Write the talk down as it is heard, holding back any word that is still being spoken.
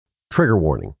Trigger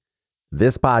warning.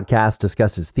 This podcast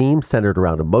discusses themes centered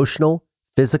around emotional,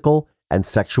 physical, and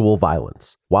sexual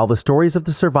violence. While the stories of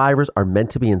the survivors are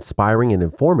meant to be inspiring and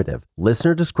informative,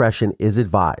 listener discretion is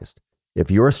advised.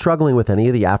 If you are struggling with any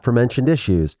of the aforementioned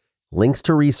issues, links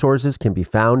to resources can be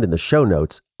found in the show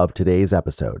notes of today's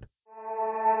episode.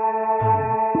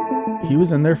 He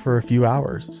was in there for a few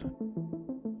hours,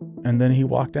 and then he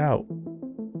walked out,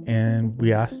 and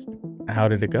we asked, how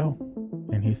did it go?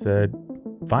 And he said,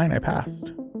 fine, I passed.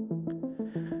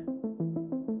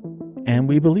 And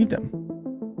we believed him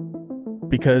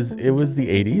because it was the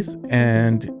 80s,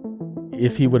 and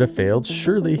if he would have failed,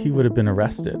 surely he would have been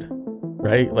arrested,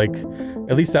 right? Like,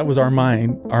 at least that was our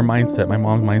mindset, my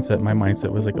mom's mindset. My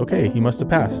mindset was like, okay, he must have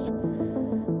passed.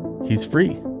 He's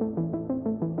free.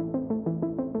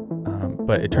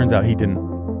 But it turns out he did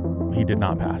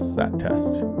not pass that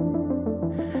test.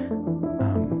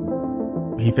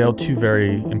 He failed two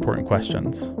very important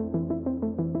questions.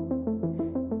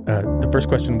 The first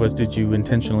question was, did you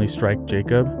intentionally strike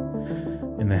Jacob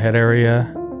in the head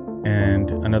area?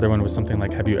 And another one was something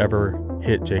like, have you ever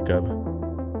hit Jacob?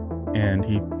 And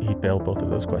he failed both of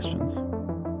those questions.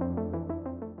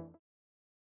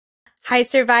 Hi,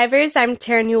 survivors. I'm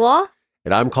Tara Newell.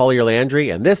 And I'm Collier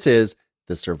Landry, and this is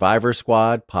the Survivor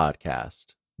Squad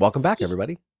podcast. Welcome back,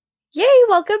 everybody. Yay,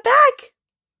 welcome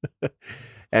back.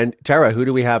 And Tara, who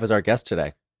do we have as our guest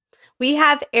today? We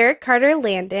have Eric Carter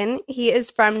Landin. He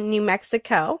is from New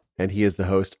Mexico. And he is the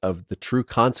host of the True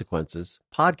Consequences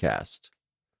podcast.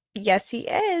 Yes, he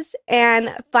is.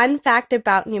 And fun fact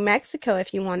about New Mexico,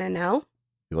 if you want to know.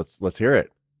 Let's hear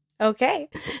it. Okay.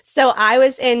 So I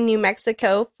was in New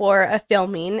Mexico for a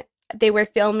filming. They were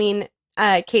filming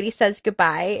Katie Says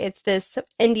Goodbye. It's this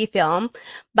indie film,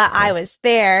 but I was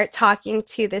there talking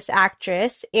to this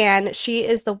actress, and she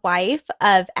is the wife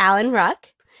of Alan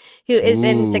Ruck, who is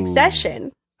in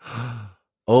Succession.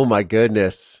 Oh my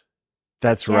goodness.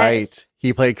 That's right.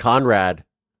 He played Conrad.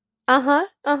 And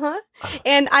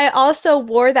I also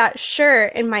wore that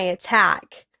shirt in my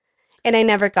attack, and I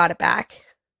never got it back.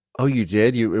 Oh, you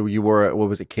did? You wore, what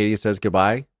was it, Katie Says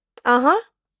Goodbye?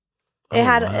 It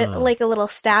had like a little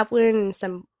stab wound and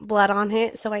some blood on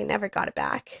it, so I never got it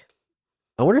back.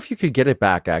 I wonder if you could get it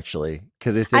back, actually,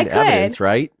 because it's in evidence,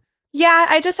 right? Yeah,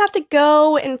 I just have to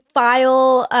go and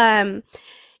file, and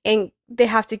they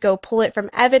have to go pull it from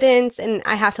evidence, and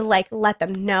I have to let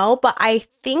them know. But I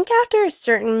think after a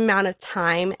certain amount of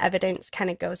time, evidence kind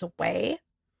of goes away.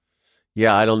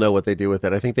 Yeah, I don't know what they do with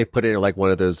it. I think they put it in like one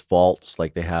of those vaults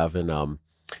like they have in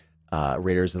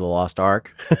Raiders of the Lost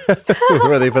Ark,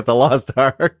 where they put the Lost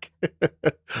Ark.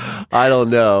 I don't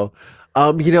know.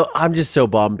 I'm just so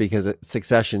bummed because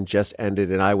Succession just ended,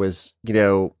 and I was,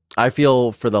 I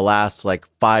feel for the last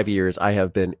 5 years, I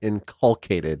have been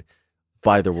inculcated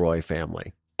by the Roy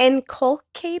family.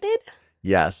 Inculcated?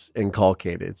 Yes,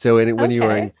 inculcated. So when you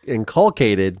were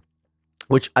inculcated,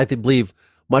 which I believe,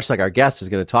 much like our guest is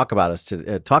going to talk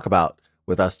about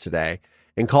with us today,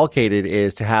 inculcated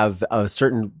is to have a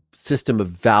certain system of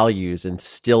values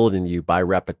instilled in you by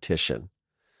repetition.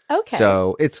 Okay.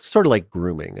 So it's sort of like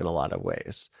grooming in a lot of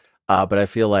ways. But I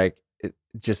feel like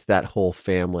just that whole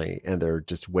family and their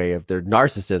just way of their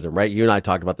narcissism, right? You and I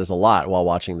talked about this a lot while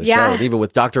watching the show, and even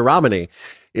with Dr. Ramani,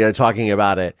 talking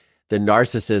about it, the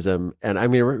narcissism. And I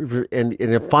mean,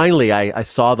 and finally I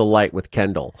saw the light with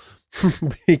Kendall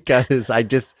because I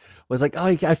just was like, oh,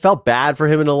 I felt bad for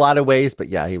him in a lot of ways, but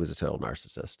yeah, he was a total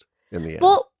narcissist in the end.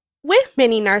 Well, with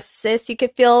many narcissists, you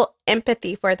could feel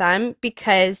empathy for them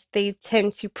because they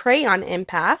tend to prey on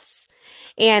empaths.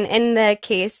 And in the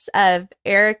case of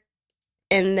Eric,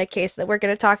 in the case that we're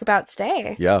going to talk about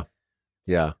today.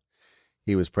 Yeah.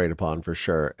 He was preyed upon for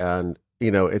sure. And,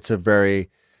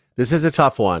 this is a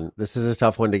tough one. This is a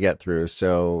tough one to get through.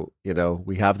 So,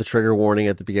 we have the trigger warning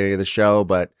at the beginning of the show,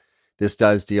 but this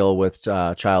does deal with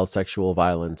child sexual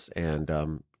violence and,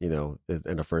 and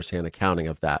a firsthand accounting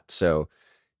of that. So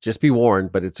just be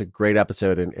warned, but it's a great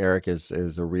episode. And Eric is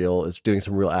doing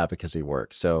some real advocacy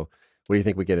work. So what do you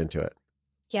think we get into it?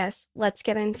 Yes, let's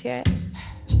get into it.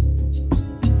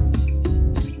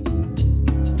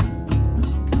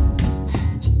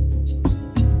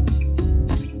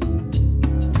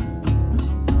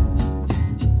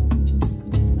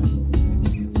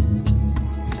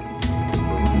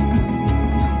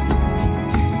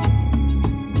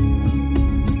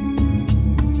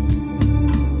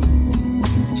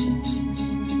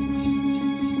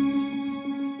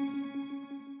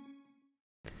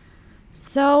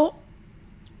 So,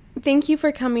 thank you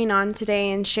for coming on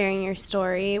today and sharing your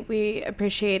story. We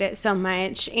appreciate it so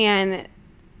much. And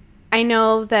I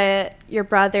know that your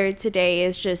brother today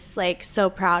is just so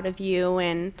proud of you.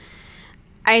 And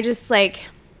I just like,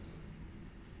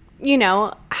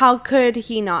 how could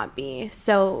he not be?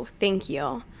 So thank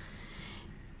you.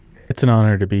 It's an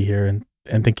honor to be here,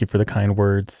 and thank you for the kind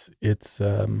words. It's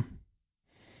yeah,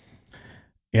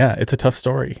 it's a tough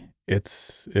story. It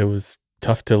was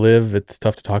tough to live, it's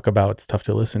tough to talk about, it's tough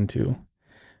to listen to.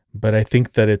 But I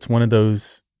think that it's one of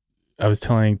those. I was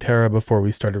telling Tara before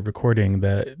we started recording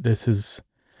that this is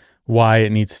why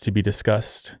it needs to be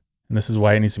discussed, and this is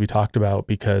why it needs to be talked about,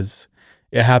 because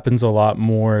it happens a lot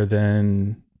more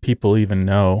than people even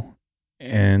know.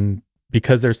 And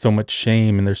because there's so much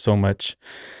shame and there's so much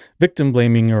victim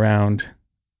blaming around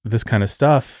this kind of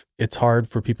stuff, it's hard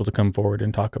for people to come forward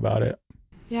and talk about it.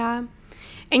 Yeah.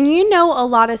 And you know a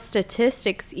lot of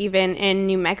statistics even in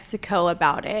New Mexico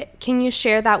about it. Can you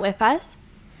share that with us?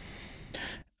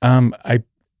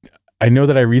 I know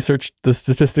that I researched the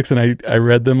statistics and I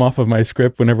read them off of my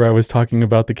script whenever I was talking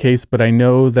about the case, but I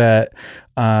know that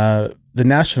the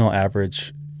national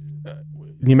average,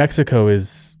 New Mexico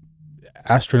is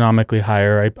astronomically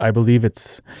higher. I believe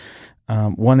it's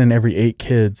 1 in every 8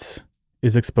 kids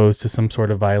is exposed to some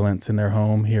sort of violence in their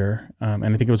home here. And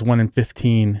I think it was 1 in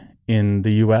 15 in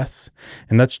the US.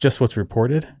 And that's just what's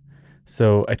reported.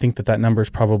 So I think that number is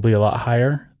probably a lot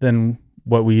higher than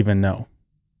what we even know.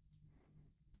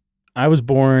 I was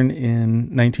born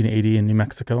in 1980 in New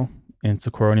Mexico, in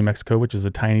Socorro, New Mexico, which is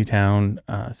a tiny town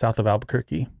south of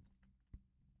Albuquerque.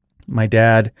 My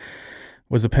dad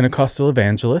was a Pentecostal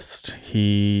evangelist.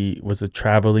 He was a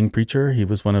traveling preacher. He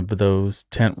was one of those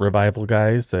tent revival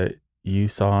guys that you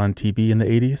saw on TV in the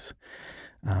 80s.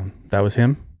 That was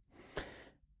him.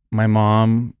 My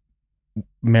mom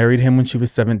married him when she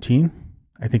was 17.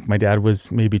 I think my dad was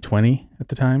maybe 20 at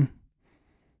the time.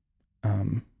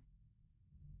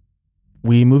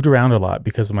 We moved around a lot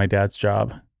because of my dad's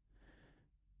job,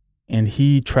 and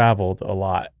he traveled a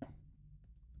lot.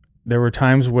 There were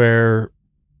times where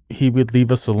he would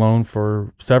leave us alone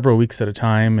for several weeks at a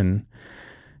time, and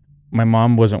my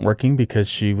mom wasn't working because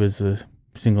she was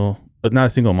not a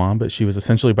single mom, but she was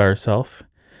essentially by herself.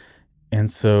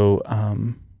 And so,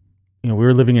 we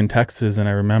were living in Texas, and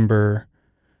I remember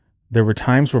there were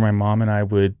times where my mom and I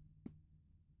would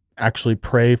actually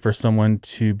pray for someone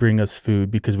to bring us food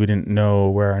because we didn't know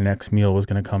where our next meal was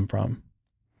going to come from.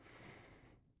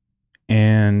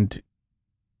 And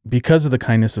because of the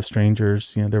kindness of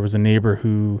strangers, there was a neighbor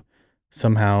who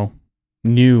somehow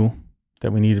knew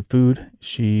that we needed food.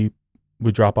 She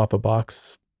would drop off a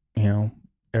box,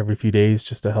 every few days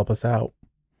just to help us out.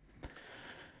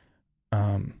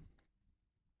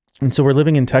 And so we're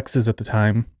living in Texas at the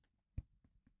time,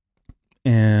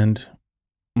 and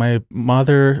my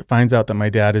mother finds out that my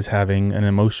dad is having an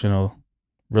emotional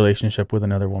relationship with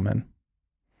another woman.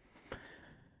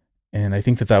 And I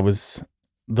think that was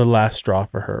the last straw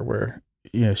for her, where,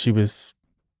 she was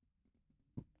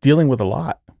dealing with a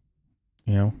lot,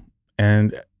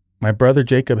 and my brother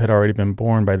Jacob had already been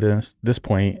born by this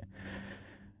point.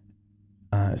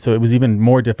 So it was even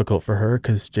more difficult for her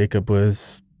because Jacob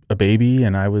was a baby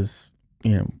and I was,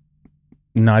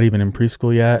 not even in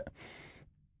preschool yet.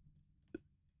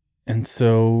 And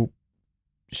so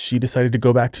she decided to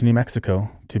go back to New Mexico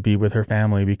to be with her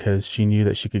family because she knew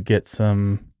that she could get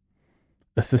some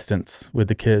assistance with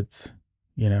the kids,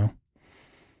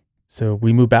 So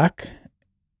we moved back.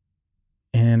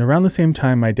 And around the same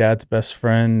time, my dad's best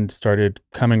friend started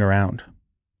coming around.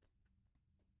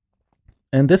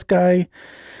 And this guy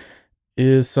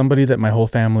is somebody that my whole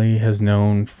family has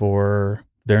known for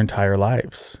their entire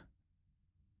lives.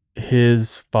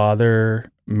 His father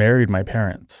married my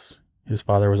parents. His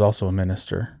father was also a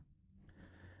minister.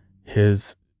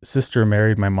 His sister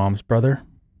married my mom's brother.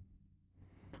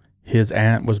 His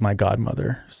aunt was my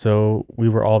godmother. So we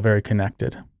were all very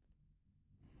connected.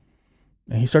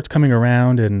 And he starts coming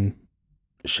around and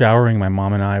showering my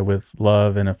mom and I with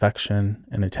love and affection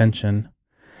and attention,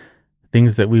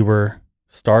 things that we were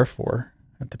starved for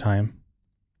at the time.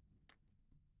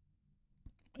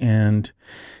 And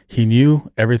he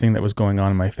knew everything that was going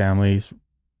on in my family's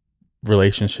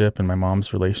relationship and my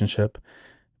mom's relationship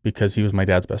because he was my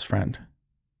dad's best friend.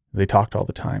 They talked all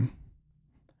the time.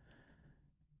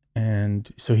 And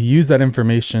so he used that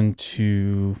information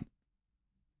to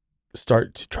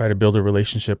start to try to build a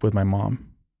relationship with my mom.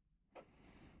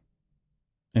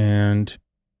 And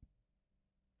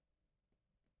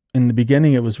in the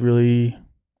beginning, it was pretty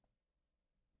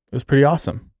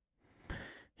awesome.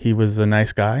 He was a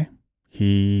nice guy.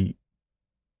 He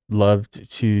loved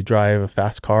to drive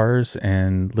fast cars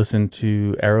and listen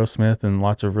to Aerosmith and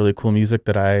lots of really cool music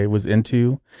that I was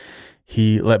into.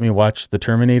 He let me watch The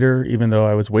Terminator, even though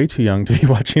I was way too young to be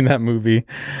watching that movie.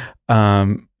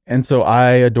 And so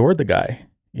I adored the guy.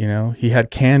 You know, he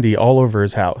had candy all over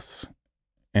his house,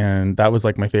 and that was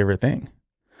like my favorite thing.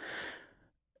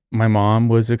 My mom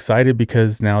was excited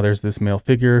because now there's this male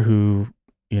figure who,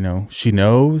 you know, she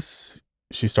knows.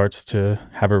 She starts to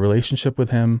have a relationship with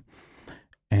him,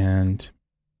 and,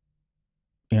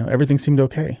 you know, everything seemed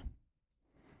okay.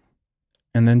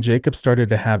 And then Jacob started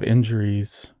to have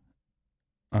injuries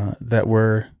that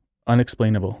were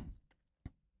unexplainable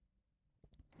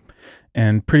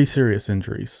and pretty serious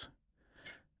injuries.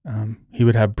 He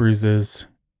would have bruises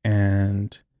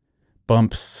and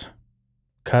bumps,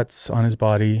 cuts on his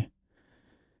body.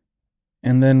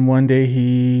 And then one day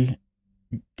he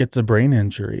gets a brain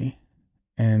injury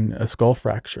and a skull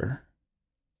fracture.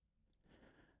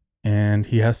 And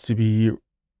he has to be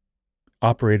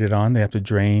operated on. They have to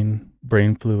drain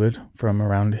brain fluid from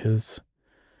around his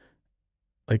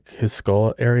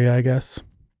skull area, I guess.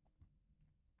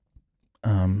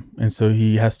 And so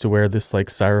he has to wear this like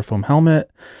styrofoam helmet.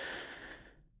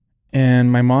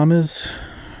 And my mom is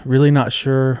really not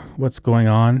sure what's going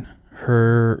on.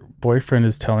 Her boyfriend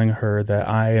is telling her that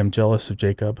I am jealous of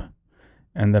Jacob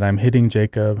and that I'm hitting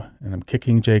Jacob and I'm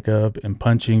kicking Jacob and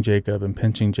punching Jacob and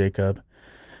pinching Jacob.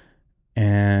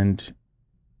 And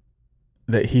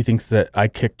that he thinks that I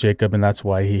kicked Jacob and that's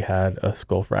why he had a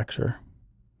skull fracture.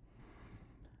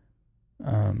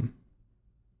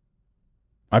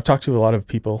 I've talked to a lot of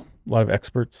people, a lot of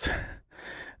experts,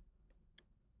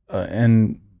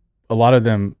 and a lot of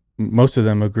them, most of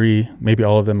them agree, maybe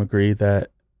all of them agree,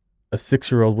 that a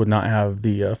 6-year-old would not have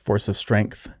the force of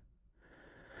strength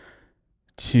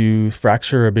to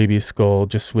fracture a baby's skull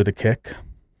just with a kick.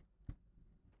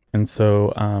 And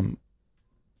so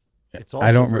It's I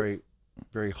also don't very,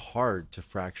 very hard to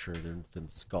fracture an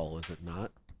infant's skull, is it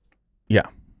not? Yeah.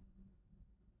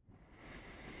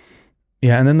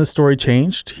 Yeah, and then the story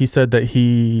changed. He said that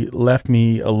he left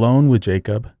me alone with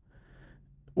Jacob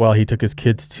while he took his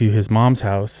kids to his mom's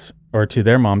house, or to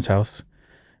their mom's house,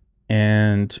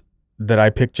 and that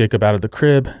I picked Jacob out of the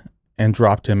crib and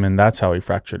dropped him, and that's how he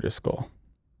fractured his skull.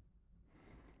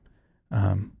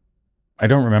 I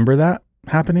don't remember that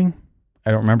happening. I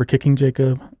don't remember kicking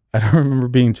Jacob. I don't remember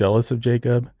being jealous of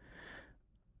Jacob.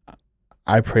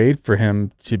 I prayed for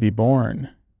him to be born.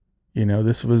 You know,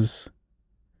 this was...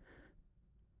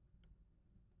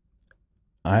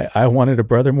 I wanted a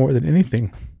brother more than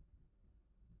anything.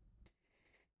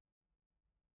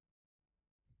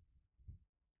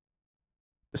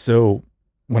 So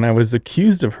when I was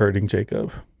accused of hurting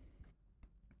Jacob,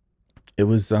 it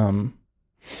was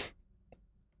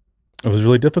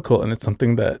really difficult, and it's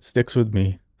something that sticks with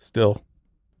me still.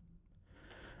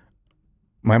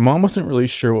 My mom wasn't really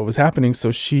sure what was happening,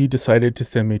 so she decided to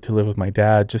send me to live with my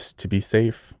dad just to be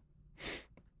safe.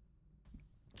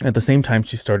 At the same time,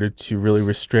 she started to really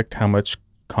restrict how much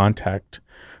contact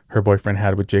her boyfriend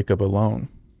had with Jacob alone.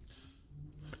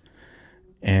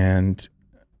 And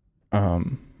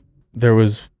there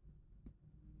was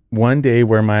one day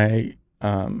where my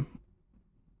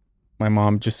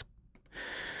mom just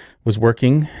was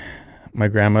working. My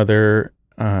grandmother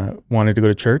wanted to go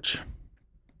to church,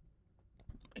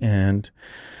 and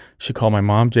she called my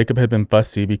mom. Jacob had been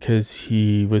fussy because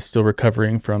he was still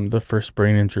recovering from the first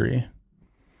brain injury.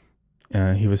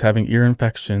 He was having ear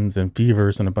infections and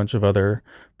fevers and a bunch of other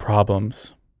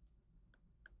problems.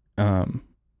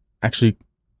 Actually,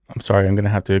 I'm sorry, I'm going to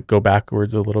have to go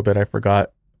backwards a little bit. I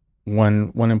forgot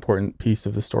one important piece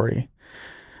of the story.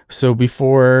 So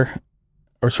before,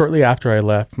 or shortly after I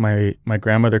left, my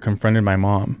grandmother confronted my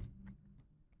mom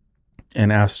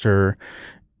and asked her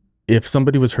if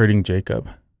somebody was hurting Jacob.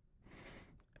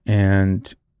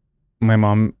 And my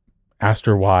mom asked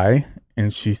her why.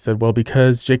 And she said, well,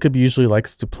 because Jacob usually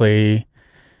likes to play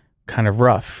kind of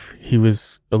rough. He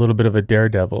was a little bit of a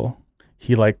daredevil.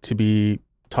 He liked to be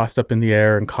tossed up in the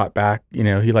air and caught back. You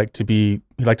know, he liked to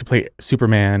play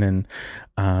Superman.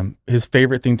 And his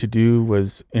favorite thing to do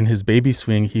was, in his baby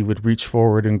swing, he would reach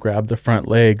forward and grab the front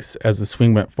legs as the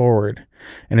swing went forward.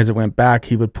 And as it went back,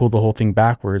 he would pull the whole thing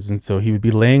backwards. And so he would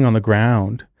be laying on the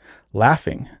ground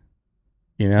laughing,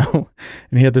 you know,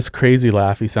 and he had this crazy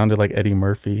laugh. He sounded like Eddie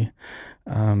Murphy.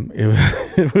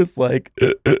 It was like,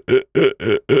 it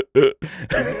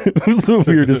was the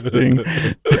weirdest thing.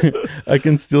 I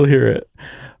can still hear it.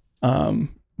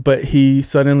 But he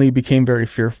suddenly became very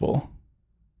fearful,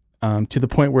 to the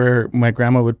point where my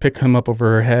grandma would pick him up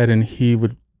over her head and he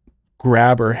would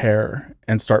grab her hair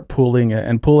and start pulling it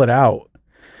and pull it out.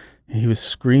 He was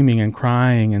screaming and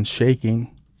crying and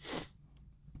shaking.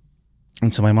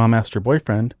 And so my mom asked her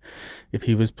boyfriend if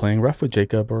he was playing rough with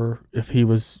Jacob or if he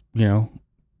was, you know,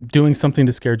 doing something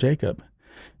to scare Jacob.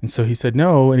 And so he said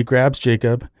no, and he grabs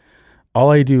Jacob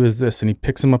all I do is this. And he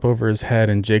picks him up over his head,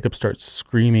 and Jacob starts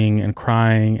screaming and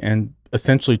crying and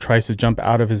essentially tries to jump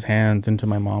out of his hands into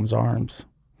my mom's arms.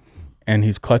 And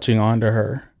he's clutching onto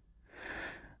her.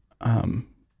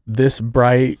 This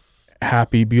bright,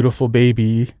 happy, beautiful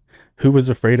baby who was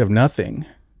afraid of nothing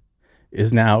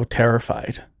is now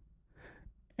terrified.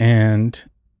 And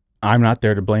I'm not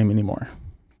there to blame anymore.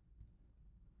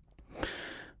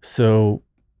 So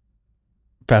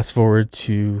fast forward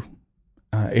to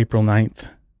April 9th,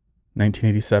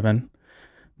 1987.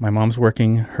 My mom's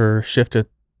working her shift at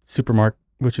Supermarket,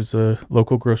 which is a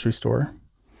local grocery store.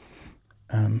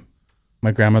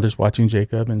 My grandmother's watching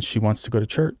Jacob, and she wants to go to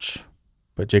church.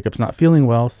 But Jacob's not feeling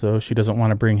well, so she doesn't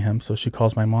want to bring him. So she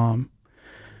calls my mom.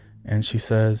 And she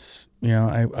says,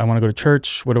 I want to go to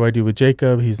church. What do I do with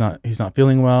Jacob? He's not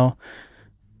feeling well.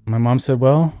 My mom said,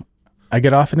 well, I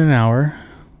get off in an hour.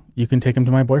 You can take him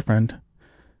to my boyfriend.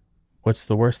 What's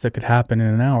the worst that could happen in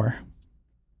an hour?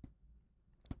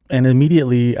 And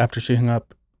immediately after she hung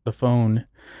up the phone,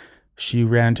 she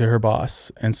ran to her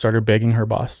boss and started begging her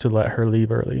boss to let her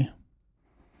leave early.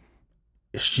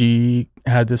 She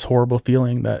had this horrible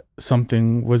feeling that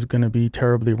something was going to be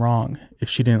terribly wrong if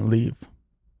she didn't leave.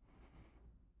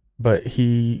 But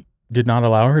he did not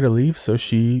allow her to leave, so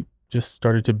she just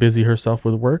started to busy herself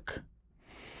with work.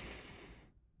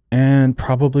 And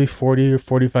probably 40 or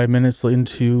 45 minutes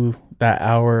into that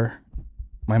hour,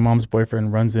 my mom's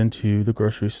boyfriend runs into the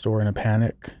grocery store in a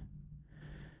panic.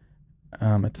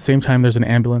 At the same time, there's an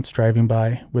ambulance driving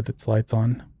by with its lights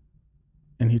on.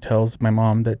 And he tells my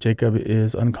mom that Jacob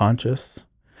is unconscious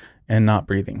and not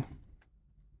breathing.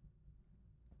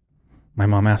 My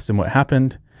mom asked him what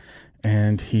happened,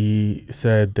 and he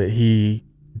said that he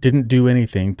didn't do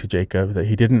anything to Jacob, that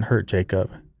he didn't hurt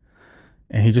Jacob.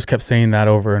 And he just kept saying that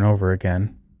over and over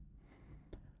again.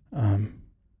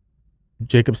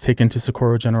 Jacob's taken to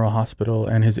Socorro General Hospital,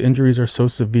 and his injuries are so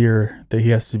severe that he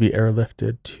has to be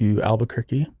airlifted to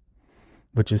Albuquerque,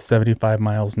 which is 75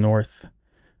 miles north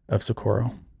of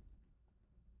Socorro.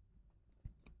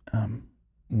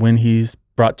 When he's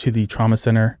brought to the trauma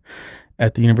center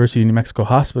at the University of New Mexico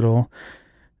Hospital,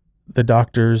 the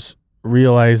doctors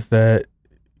realize that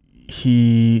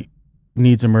he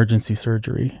needs emergency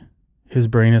surgery. His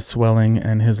brain is swelling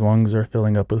and his lungs are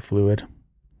filling up with fluid.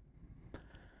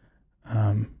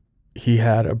 He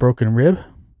had a broken rib.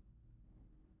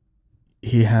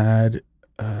 He had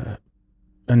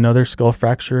another skull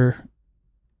fracture.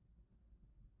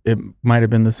 It might have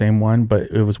been the same one,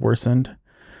 but it was worsened.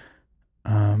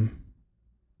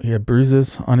 He had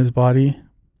bruises on his body.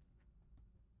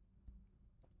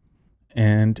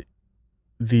 And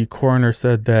the coroner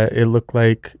said that it looked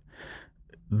like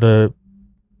the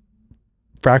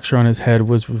fracture on his head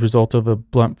was a result of a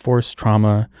blunt force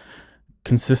trauma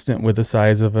consistent with the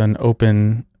size of an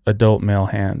open adult male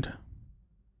hand.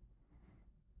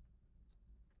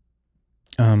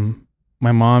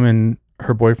 My mom and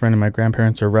her boyfriend and my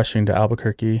grandparents are rushing to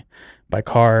Albuquerque by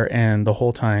car, and the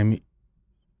whole time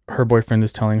her boyfriend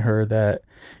is telling her that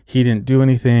he didn't do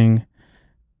anything.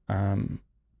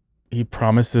 He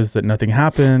promises that nothing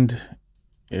happened.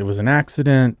 It was an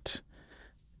accident.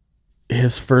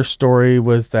 His first story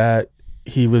was that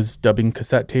he was dubbing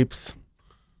cassette tapes.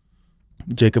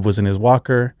 Jacob was in his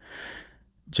walker.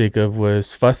 Jacob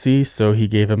was fussy, so he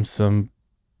gave him some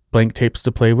blank tapes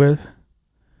to play with.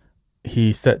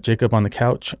 He set Jacob on the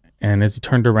couch, and as he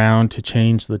turned around to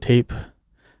change the tape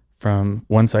from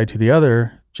one side to the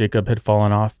other, Jacob had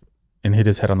fallen off and hit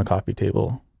his head on the coffee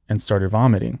table and started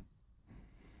vomiting.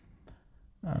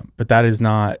 But that is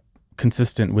not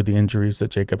consistent with the injuries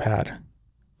that Jacob had.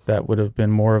 That would have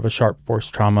been more of a sharp force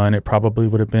trauma, and it probably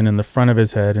would have been in the front of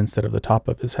his head instead of the top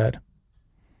of his head.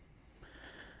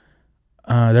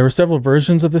 There were several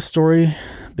versions of this story.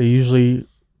 They usually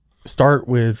start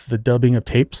with the dubbing of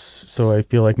tapes, so I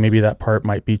feel like maybe that part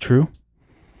might be true.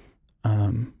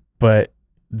 But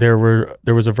there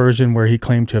was a version where he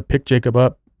claimed to have picked Jacob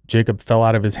up. Jacob fell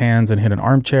out of his hands and hit an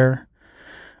armchair.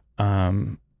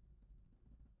 There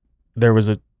was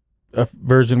a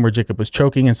version where Jacob was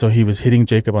choking, and so he was hitting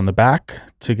Jacob on the back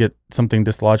to get something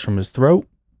dislodged from his throat,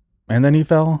 and then he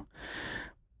fell.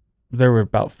 There were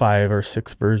about 5 or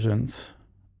 6 versions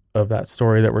of that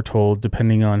story that were told,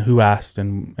 depending on who asked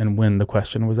and when the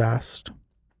question was asked.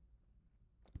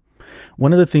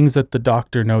 One of the things that the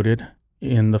doctor noted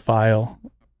in the file,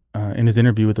 in his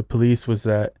interview with the police, was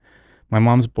that my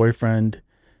mom's boyfriend,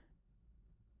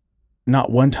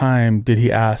 not one time did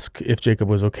he ask if Jacob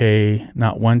was okay.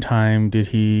 Not one time did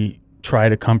he try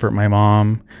to comfort my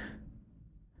mom.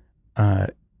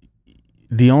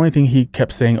 The only thing he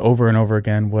kept saying over and over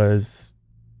again was,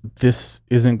 this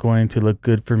isn't going to look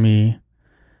good for me.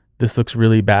 This looks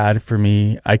really bad for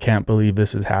me. I can't believe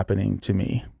this is happening to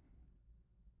me.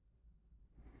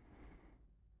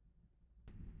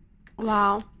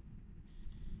 Wow.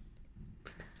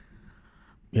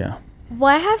 Yeah.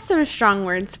 Well, I have some strong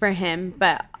words for him,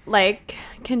 but like,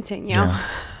 continue. Yeah.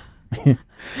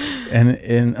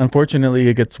 and unfortunately,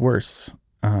 it gets worse.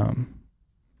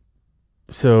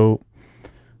 So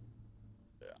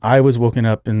I was woken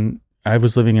up and I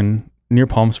was living in near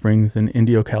Palm Springs in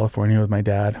Indio, California with my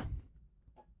dad.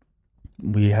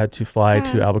 We had to fly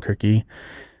to Albuquerque.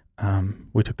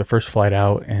 We took the first flight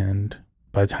out, and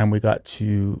by the time we got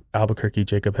to Albuquerque,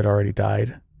 Jacob had already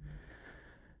died.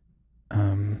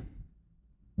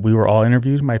 We were all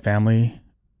interviewed. My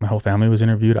whole family was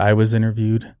interviewed. I was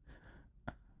interviewed.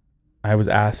 I was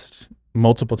asked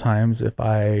multiple times if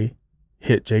I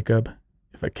hit Jacob,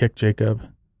 if I kicked Jacob,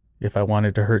 if I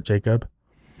wanted to hurt Jacob.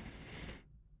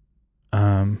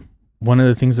 One of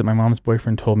the things that my mom's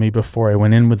boyfriend told me before I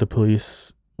went in with the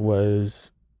police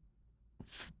was,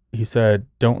 he said,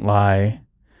 "Don't lie.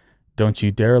 Don't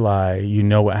you dare lie. You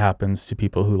know what happens to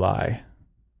people who lie."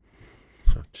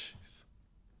 Oh, jeez.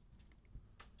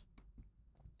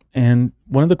 And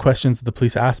one of the questions that the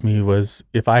police asked me was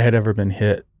if I had ever been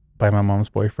hit by my mom's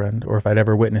boyfriend or if I'd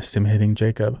ever witnessed him hitting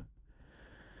Jacob.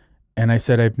 And I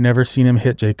said I've never seen him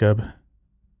hit Jacob,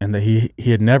 and that he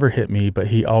had never hit me, but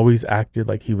he always acted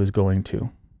like he was going to.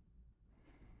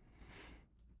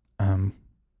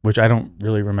 Which I don't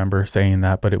really remember saying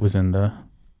that, but it was in the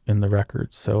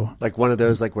records. So Like one of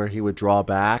those, like where he would draw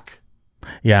back,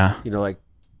 yeah, you know, like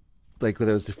with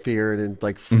those fear and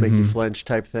like make you flinch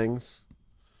type things.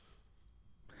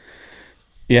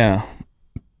 yeah.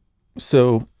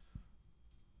 So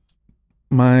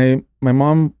my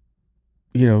mom,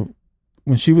 you know,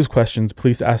 when she was questioned,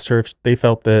 police asked her if they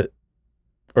felt that,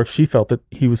 or if she felt that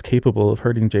he was capable of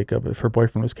hurting Jacob, if her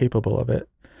boyfriend was capable of it.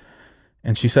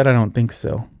 And she said, "I don't think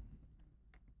so."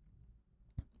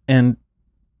 And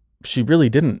she really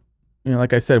didn't. You know,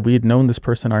 like I said, we had known this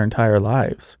person our entire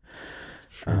lives.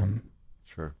 Sure.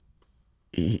 Sure.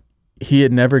 He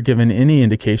had never given any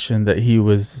indication that he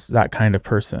was that kind of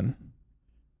person.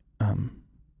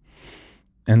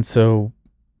 And so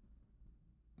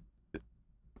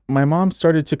my mom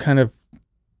started to kind of,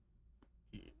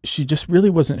 she just really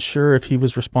wasn't sure if he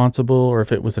was responsible or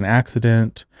if it was an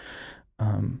accident.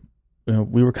 You know,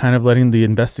 we were kind of letting the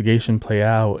investigation play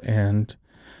out, and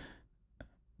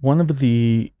one of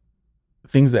the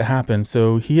things that happened,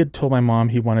 so he had told my mom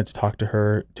he wanted to talk to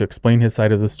her to explain his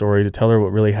side of the story, to tell her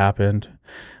what really happened.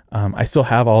 I still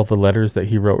have all the letters that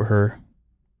he wrote her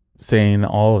saying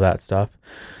all of that stuff.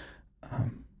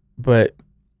 But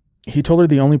he told her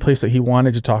the only place that he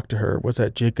wanted to talk to her was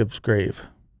at Jacob's grave,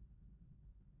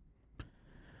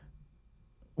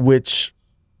 which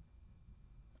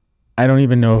I don't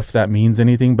even know if that means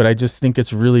anything, but I just think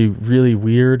it's really, really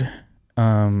weird,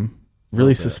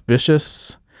 really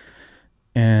suspicious.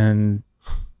 And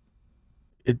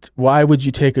why would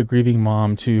you take a grieving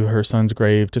mom to her son's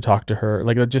grave to talk to her?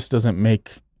 Like, that just doesn't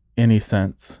make any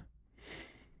sense.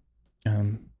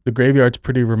 The graveyard's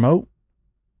pretty remote.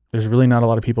 There's really not a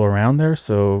lot of people around there.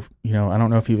 So, you know, I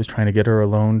don't know if he was trying to get her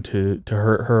alone to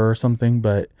hurt her or something,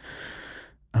 but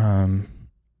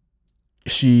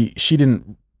she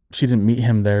didn't meet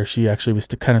him there. She actually was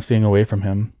kind of staying away from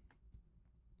him.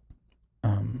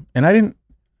 And I didn't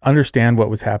understand what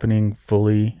was happening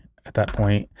fully at that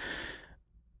point.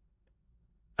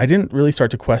 I didn't really start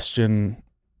to question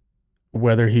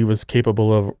whether he was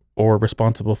capable of or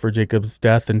responsible for Jacob's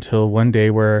death until one day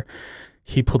where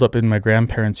he pulled up in my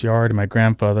grandparents' yard and my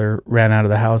grandfather ran out of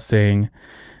the house saying,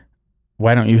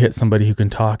 "Why don't you hit somebody who can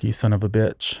talk, you son of a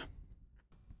bitch?"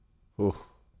 Ooh.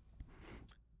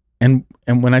 And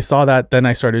when I saw that, then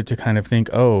I started to kind of think,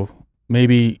 oh,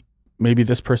 maybe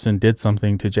this person did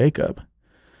something to Jacob.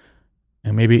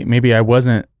 And maybe I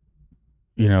wasn't,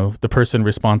 you know, the person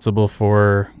responsible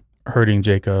for hurting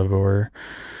Jacob, or,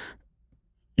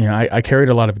 you know, I carried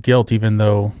a lot of guilt, even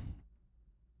though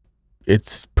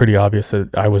it's pretty obvious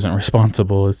that I wasn't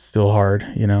responsible. It's still hard,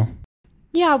 you know?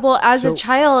 Yeah, well, as a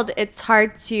child, it's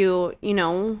hard to, you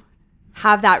know,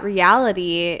 have that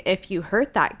reality if you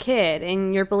hurt that kid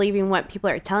and you're believing what people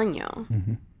are telling you.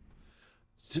 Mm-hmm.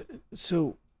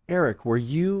 So Eric,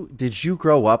 did you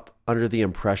grow up under the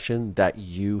impression that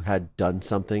you had done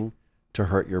something to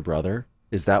hurt your brother?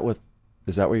 Is that what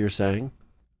you're saying?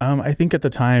 I think at the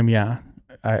time, yeah,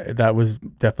 that was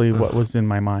definitely what was in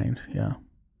my mind. Yeah.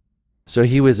 So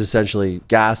he was essentially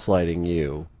gaslighting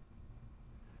you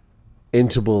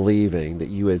into believing that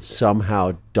you had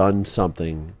somehow done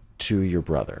something to your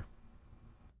brother.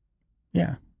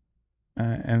 Yeah.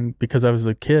 And because I was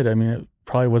a kid, I mean, it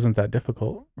probably wasn't that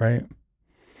difficult, right?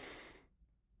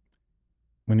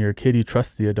 When you're a kid, you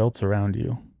trust the adults around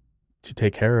you to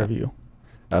take care of you.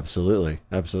 Absolutely.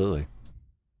 Absolutely.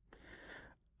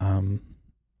 And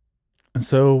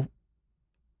so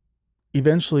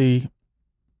eventually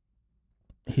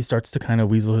he starts to kind of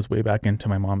weasel his way back into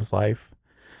my mom's life.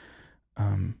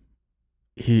 Um,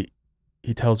 he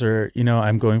tells her,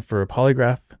 I'm going for a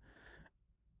polygraph.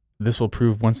 This will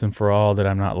prove once and for all that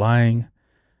I'm not lying,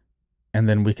 and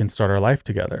then we can start our life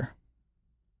together.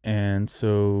 And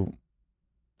so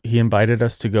he invited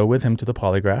us to go with him to the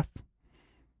polygraph,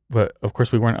 but of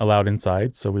course we weren't allowed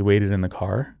inside, so we waited in the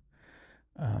car.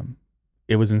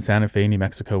 It was in Santa Fe, New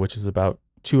Mexico, which is about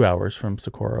 2 hours from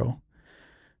Socorro.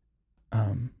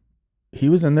 He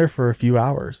was in there for a few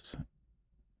hours,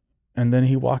 and then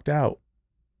he walked out,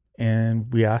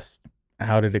 and we asked,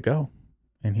 how did it go?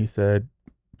 And he said,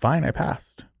 fine, I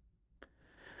passed.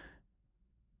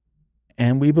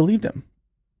 And we believed him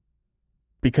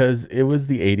because it was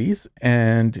the 80s,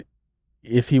 and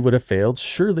if he would have failed,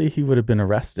 surely he would have been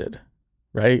arrested,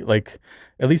 right? Like,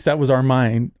 at least that was our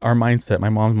mindset. My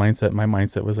mom's mindset, my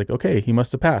mindset was like, okay, he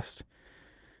must have passed.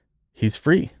 He's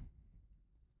free.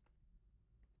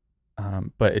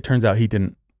 But it turns out he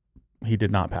didn't. He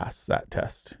did not pass that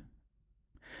test.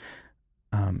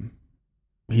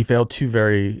 He failed two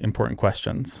very important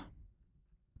questions.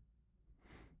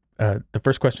 The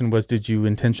first question was, did you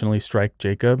intentionally strike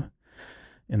Jacob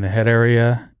in the head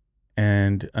area?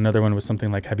 And another one was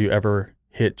something like, have you ever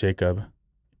hit Jacob?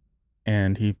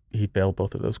 And he failed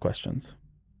both of those questions.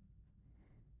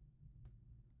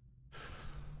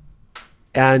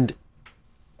 And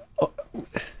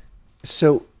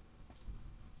so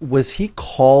was he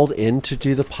called in to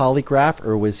do the polygraph,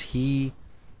 or was he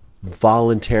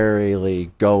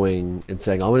voluntarily going and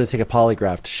saying, I'm going to take a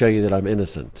polygraph to show you that I'm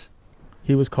innocent?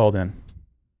 He was called in.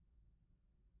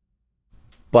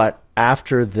 But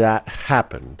after that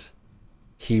happened,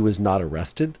 he was not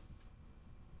arrested?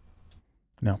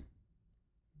 No.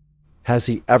 Has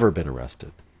he ever been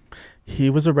arrested?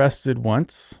 He was arrested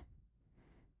once.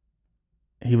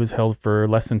 He was held for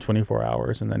less than 24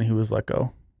 hours, and then he was let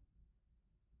go.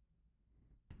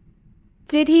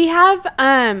 Did he have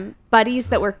buddies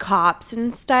that were cops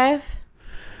and stuff?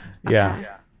 Yeah. Okay.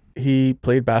 He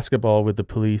played basketball with the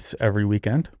police every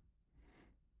weekend.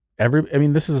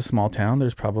 This is a small town.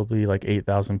 There's probably like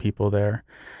 8,000 people there.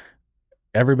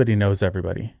 Everybody knows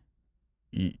everybody.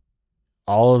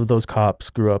 All of those cops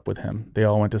grew up with him. They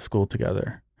all went to school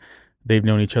together. They've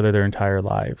known each other their entire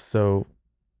lives. So,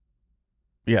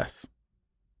 yes,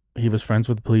 he was friends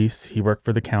with the police. He worked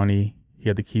for the county. He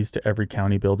had the keys to every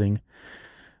county building.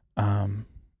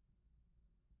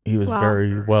 He was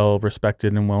very well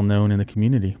respected and well known in the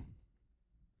community.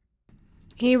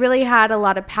 He really had a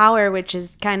lot of power, which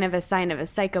is kind of a sign of a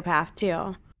psychopath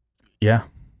too. Yeah.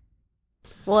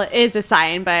 Well, it is a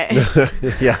sign, but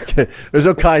yeah, there's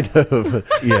no kind of.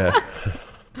 Yeah.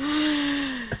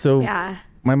 So yeah.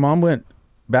 My mom went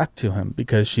back to him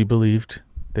because she believed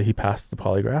that he passed the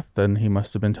polygraph. Then he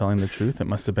must have been telling the truth. It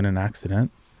must have been an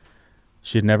accident.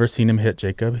 She had never seen him hit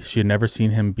Jacob. She had never seen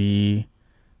him be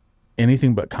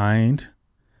anything but kind.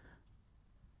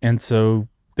 And so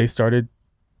they started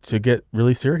to get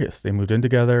really serious. They moved in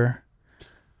together.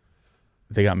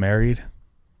 They got married.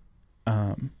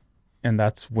 And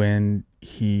that's when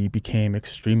he became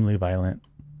extremely violent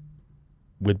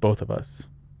with both of us.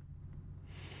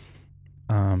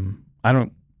 I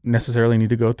don't necessarily need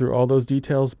to go through all those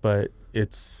details, but I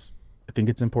think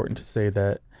it's important to say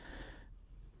that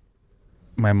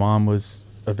my mom was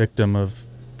a victim of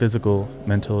physical,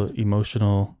 mental,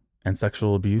 emotional, and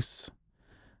sexual abuse.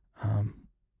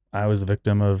 I was a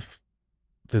victim of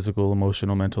physical,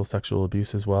 emotional, mental, sexual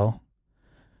abuse as well.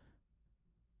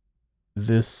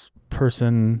 This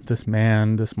person, this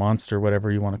man, this monster,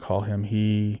 whatever you want to call him,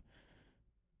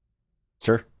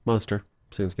 Monster.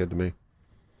 Seems good to me.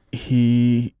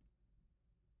 He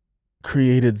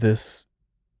created this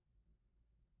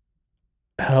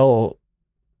hell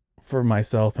for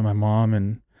myself and my mom,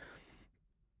 and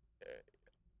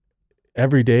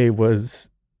every day was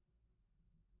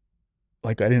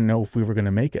like I didn't know if we were going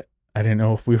to make it. I didn't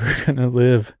know if we were going to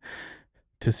live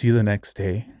to see the next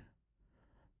day.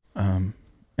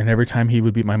 And every time he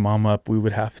would beat my mom up, we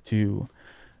would have to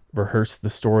rehearse the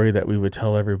story that we would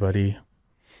tell everybody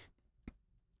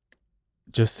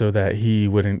just so that he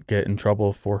wouldn't get in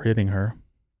trouble for hitting her.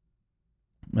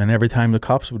 And every time the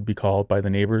cops would be called by the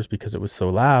neighbors because it was so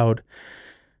loud,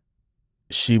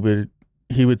 he would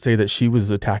say that she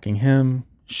was attacking him.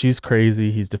 She's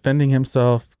crazy. He's defending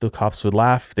himself. The cops would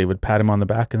laugh. They would pat him on the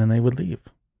back, and then they would leave.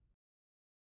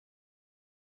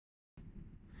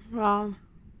 Wow.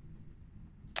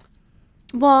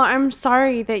 Well, I'm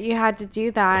sorry that you had to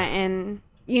do that. And,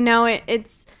 you know,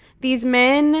 it's these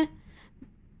men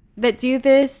that do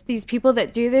this, these people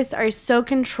that do this are so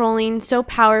controlling, so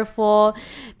powerful.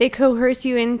 They coerce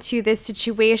you into this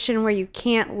situation where you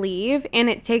can't leave. And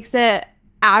it takes the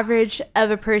average of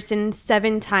a person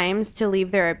 7 times to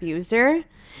leave their abuser.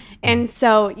 And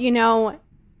so, you know,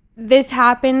 this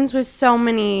happens with so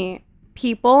many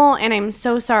people. And I'm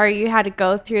so sorry you had to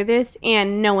go through this.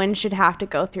 And no one should have to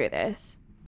go through this.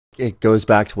 It goes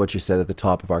back to what you said at the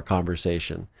top of our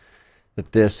conversation,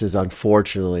 that this is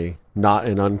unfortunately not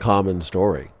an uncommon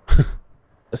story.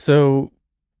 So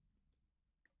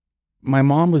my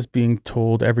mom was being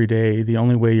told every day, the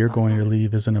only way you're going to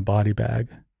leave is in a body bag.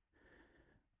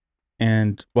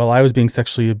 And while I was being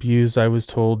sexually abused, I was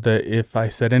told that if I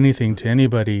said anything to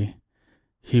anybody,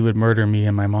 he would murder me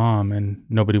and my mom and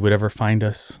nobody would ever find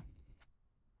us.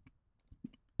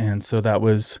 And so that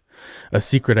was a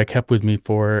secret I kept with me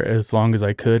for as long as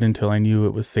I could until I knew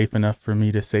it was safe enough for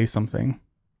me to say something.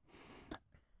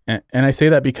 And I say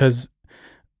that because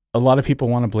a lot of people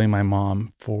want to blame my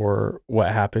mom for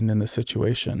what happened in the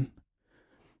situation.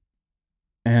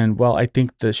 And while I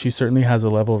think that she certainly has a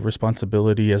level of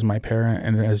responsibility as my parent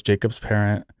and as Jacob's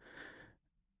parent,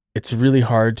 it's really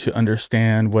hard to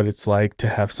understand what it's like to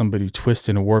have somebody twist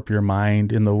and warp your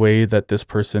mind in the way that this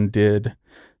person did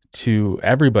to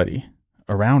everybody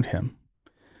around him.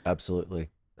 Absolutely.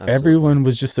 Everyone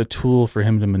was just a tool for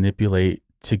him to manipulate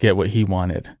to get what he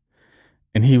wanted.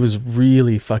 And he was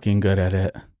really fucking good at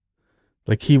it.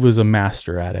 Like, he was a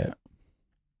master at it.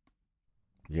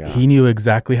 Yeah. He knew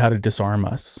exactly how to disarm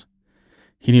us.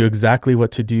 He knew exactly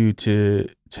what to do to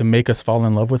make us fall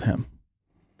in love with him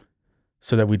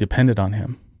so that we depended on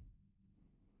him.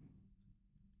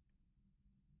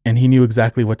 And he knew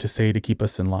exactly what to say to keep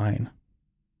us in line.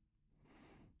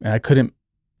 And I couldn't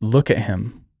look at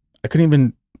him. I couldn't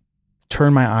even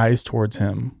turn my eyes towards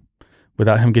him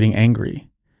without him getting angry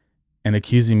and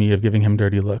accusing me of giving him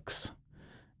dirty looks.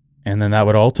 And then that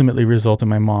would ultimately result in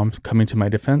my mom coming to my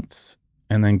defense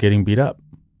and then getting beat up.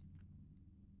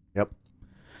 Yep.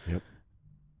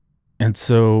 And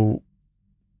so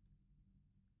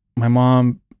my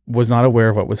mom was not aware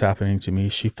of what was happening to me.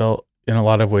 She felt in a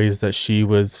lot of ways that she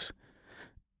was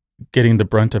getting the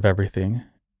brunt of everything.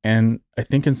 And I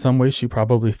think in some ways she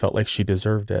probably felt like she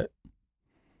deserved it.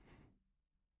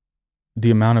 The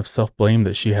amount of self-blame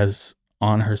that she has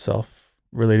on herself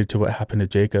related to what happened to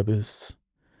Jacob is,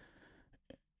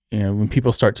 you know, when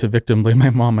people start to victim blame my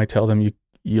mom, I tell them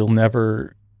you'll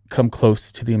never come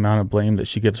close to the amount of blame that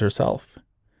she gives herself.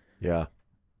 Yeah.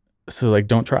 So, like,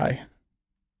 don't try.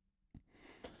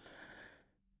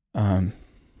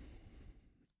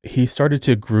 He started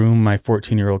to groom my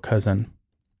 14-year-old cousin.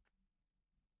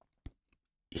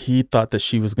 He thought that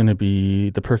she was going to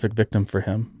be the perfect victim for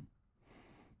him,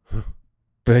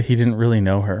 but he didn't really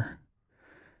know her.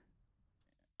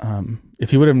 If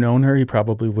he would have known her, he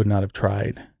probably would not have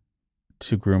tried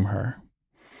to groom her.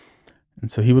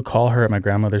 And so he would call her at my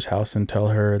grandmother's house and tell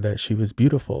her that she was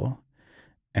beautiful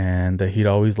and that he'd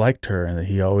always liked her and that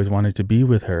he always wanted to be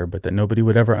with her, but that nobody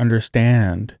would ever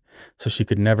understand. So she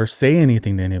could never say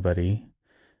anything to anybody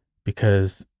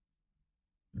because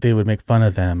they would make fun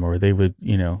of them or they would,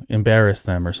 you know, embarrass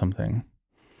them or something.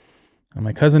 And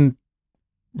my cousin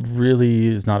really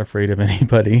is not afraid of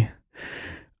anybody.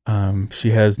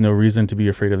 She has no reason to be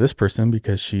afraid of this person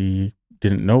because she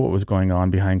didn't know what was going on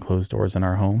behind closed doors in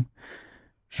our home.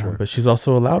 Sure. But she's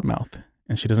also a loudmouth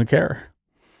and she doesn't care.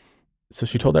 So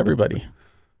she told everybody.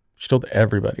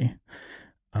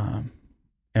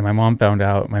 And my mom found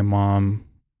out. My mom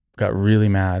got really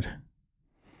mad.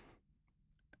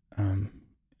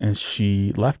 And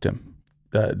she left him.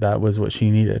 That was what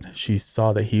she needed. She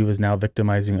saw that he was now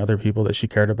victimizing other people that she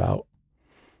cared about.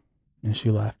 And she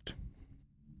left.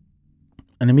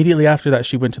 And immediately after that,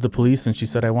 she went to the police and she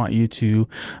said, I want you to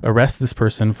arrest this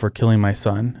person for killing my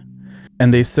son.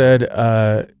 And they said,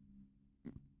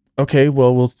 okay,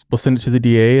 well, we'll send it to the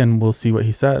DA and we'll see what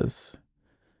he says.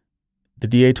 The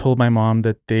DA told my mom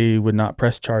that they would not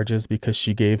press charges because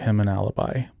she gave him an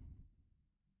alibi.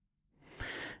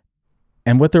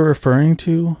 And what they're referring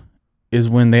to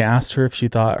is when they asked her if she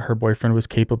thought her boyfriend was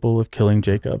capable of killing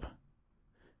Jacob.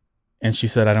 And she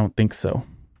said, I don't think so.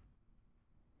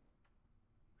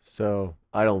 So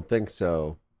I don't think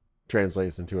so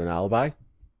translates into an alibi.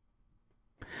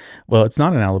 Well, it's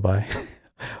not an alibi,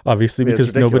 obviously, I mean,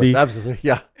 because nobody,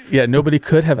 absolutely, nobody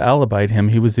could have alibied him.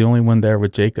 He was the only one there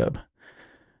with Jacob.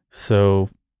 So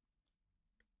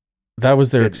that was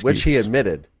their excuse. Which he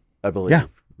admitted, I believe. Yeah.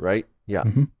 Right? Yeah.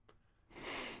 Mm-hmm.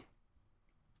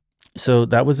 So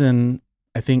that was in,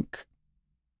 I think,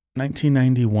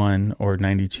 1991 or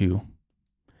 92.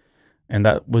 And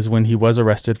that was when he was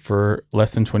arrested for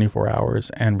less than 24 hours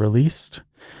and released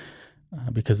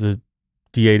because the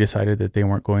DA decided that they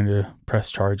weren't going to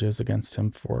press charges against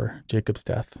him for Jacob's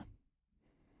death.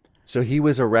 So he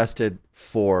was arrested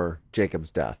for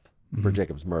Jacob's death, for Mhm.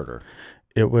 Jacob's murder.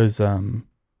 It was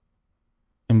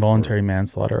involuntary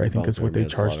manslaughter, I think is what they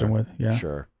Involuntary charged him with. Yeah.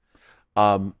 Sure.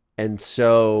 And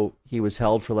so he was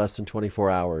held for less than 24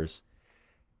 hours.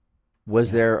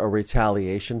 Was Yeah. there a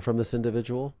retaliation from this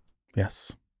individual?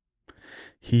 Yes.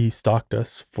 He stalked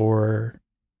us for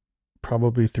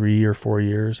probably 3 or 4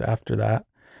 years after that.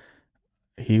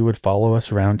 He would follow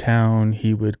us around town.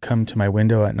 He would come to my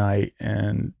window at night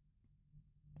and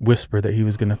whisper that he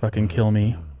was going to fucking kill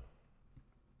me.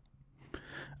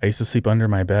 I used to sleep under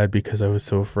my bed because I was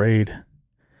so afraid.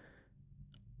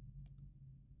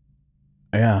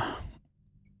 Yeah.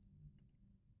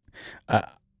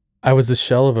 I was the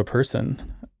shell of a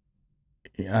person.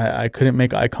 I couldn't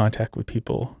make eye contact with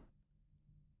people.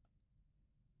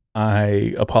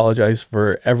 I apologized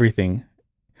for everything.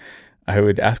 I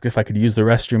would ask if I could use the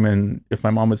restroom, and if my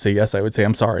mom would say yes, I would say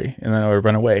I'm sorry, and then I would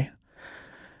run away.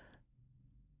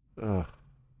 Ugh.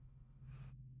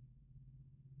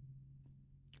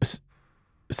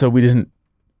 So we didn't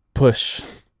push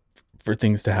for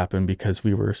things to happen because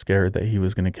we were scared that he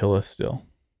was going to kill us still.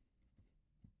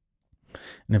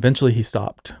 And eventually he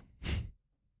stopped.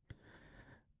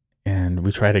 And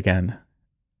we tried again.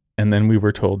 And then we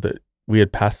were told that we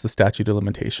had passed the statute of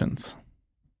limitations.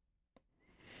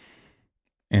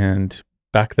 And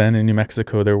back then in New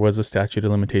Mexico, there was a statute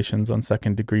of limitations on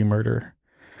second-degree murder.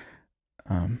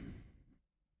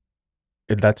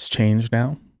 That's changed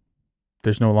now.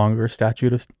 There's no longer a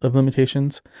statute of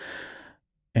limitations.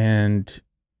 And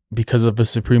because of a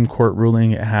Supreme Court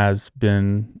ruling, it has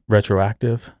been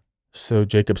retroactive. So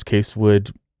Jacob's case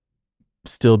would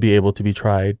still be able to be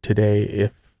tried today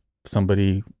if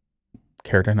somebody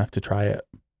cared enough to try it.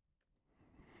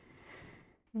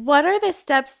 What are the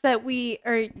steps that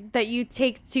you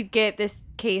take to get this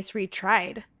case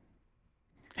retried?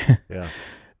 Yeah.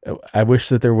 I wish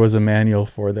that there was a manual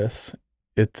for this.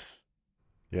 It's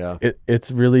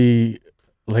really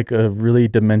like a really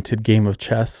demented game of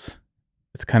chess.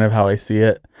 It's kind of how I see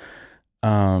it.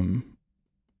 I'm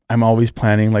always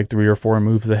planning like 3 or 4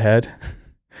 moves ahead.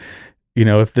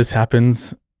 If this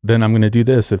happens, then I'm going to do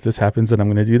this. If this happens, then I'm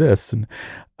going to do this. And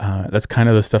that's kind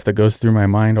of the stuff that goes through my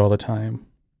mind all the time.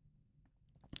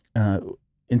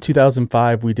 In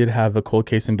 2005, we did have a cold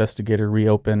case investigator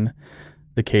reopen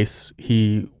the case.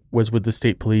 He was with the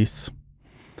state police.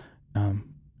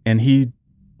 And he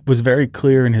was very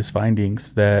clear in his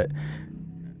findings that,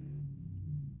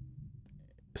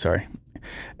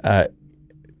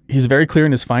 he's very clear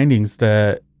in his findings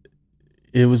that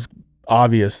it was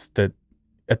obvious that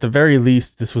at the very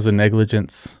least, this was a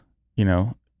negligence,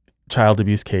 child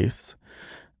abuse case,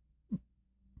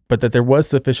 but that there was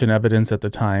sufficient evidence at the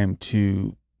time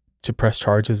to press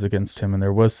charges against him. And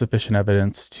there was sufficient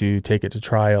evidence to take it to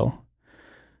trial.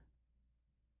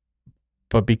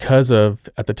 But because of,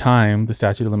 at the time, the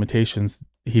statute of limitations,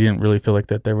 he didn't really feel like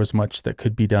that there was much that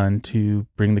could be done to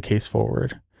bring the case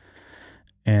forward.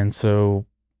 And so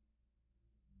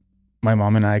my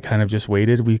mom and I kind of just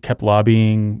waited. We kept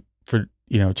lobbying for,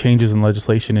 changes in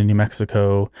legislation in New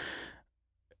Mexico.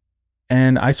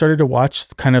 And I started to watch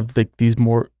kind of like these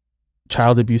more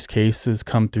child abuse cases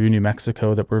come through New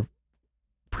Mexico that were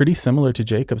pretty similar to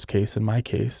Jacob's case in my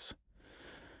case.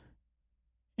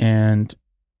 And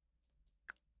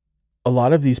a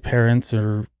lot of these parents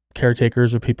or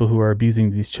caretakers or people who are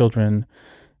abusing these children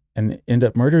and end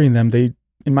up murdering them, they,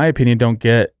 in my opinion, don't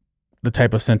get the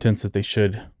type of sentence that they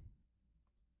should.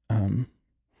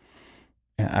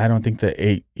 I don't think that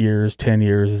 8 years, 10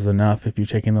 years is enough if you're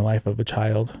taking the life of a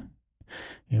child.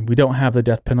 And we don't have the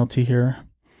death penalty here.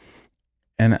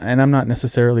 And I'm not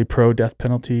necessarily pro death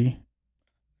penalty.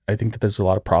 I think that there's a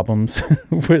lot of problems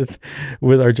with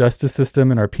our justice system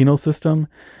and our penal system.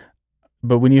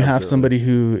 But when you have somebody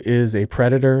who is a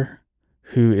predator,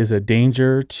 who is a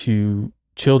danger to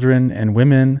children and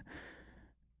women,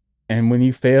 and when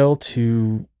you fail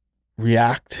to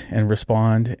react and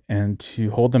respond and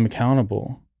to hold them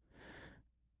accountable,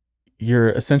 you're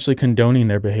essentially condoning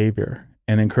their behavior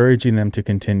and encouraging them to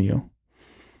continue.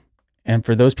 And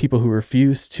for those people who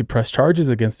refused to press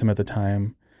charges against him at the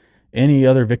time, any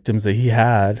other victims that he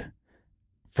had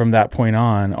from that point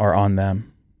on are on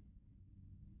them.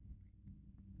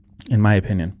 In my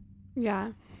opinion.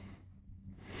 Yeah.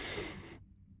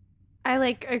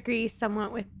 I agree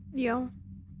somewhat with you.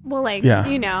 Well,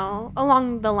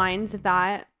 along the lines of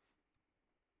that.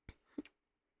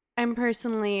 I'm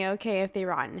personally okay if they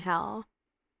rot in hell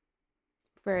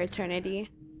for eternity.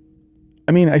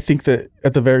 I mean, I think that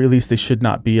at the very least, they should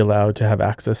not be allowed to have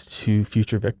access to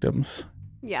future victims.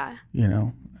 Yeah. You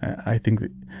know, I think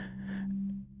that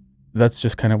that's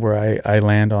just kind of where I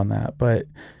land on that. But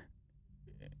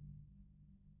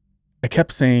I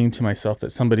kept saying to myself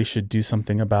that somebody should do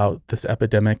something about this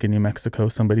epidemic in New Mexico.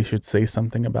 Somebody should say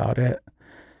something about it.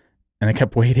 And I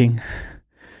kept waiting.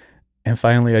 And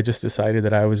finally, I just decided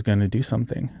that I was going to do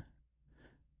something.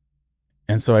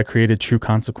 And so I created True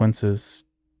Consequences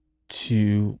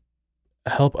to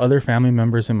help other family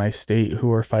members in my state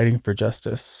who are fighting for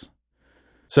justice.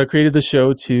 So I created the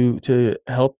show to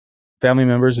help family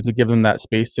members and to give them that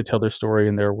space to tell their story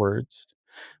in their words,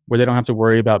 where they don't have to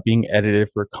worry about being edited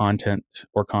for content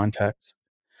or context,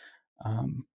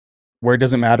 where it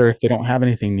doesn't matter if they don't have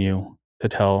anything new to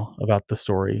tell about the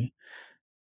story.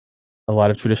 A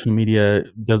lot of traditional media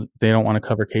they don't want to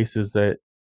cover cases that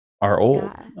are old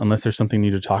Yeah. unless there's something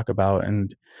new to talk about.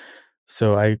 And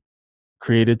so I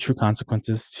created True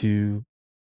Consequences to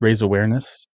raise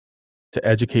awareness, to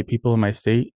educate people in my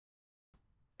state.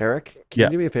 Eric, can Yeah,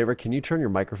 you do me a favor? Can you turn your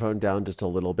microphone down just a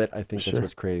little bit? I think that's sure.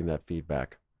 what's creating that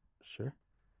feedback. Sure.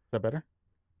 Is that better?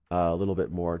 A little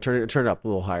bit more. Turn it up a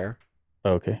little higher.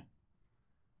 Okay.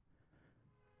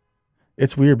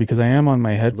 It's weird because I am on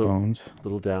my Little, headphones.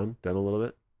 little down a little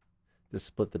bit. Just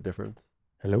split the difference.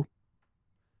 Hello?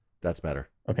 That's better.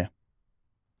 Okay.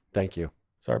 Thank you.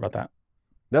 Sorry about that.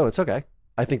 No, it's okay.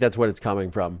 I think that's what it's coming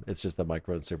from. It's just the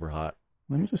microphone's super hot.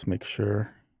 Let me just make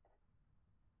sure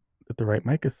that the right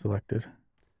mic is selected.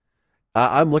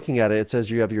 I'm looking at it. It says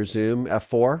you have your Zoom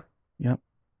F4. Yep.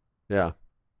 Yeah.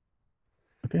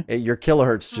 Okay. Your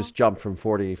kilohertz just jumped from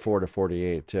 44 to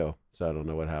 48 too. So I don't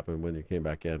know what happened when you came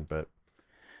back in, but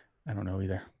I don't know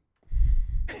either.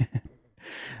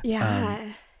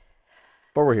 Yeah.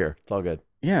 But we're here. It's all good.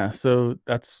 Yeah. So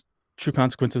that's True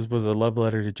Consequences was a love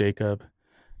letter to Jacob.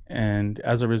 And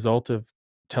as a result of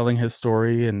telling his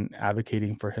story and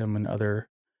advocating for him and other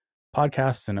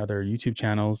podcasts and other YouTube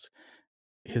channels,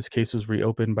 his case was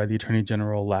reopened by the Attorney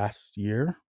General last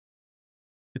year.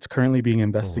 It's currently being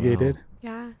investigated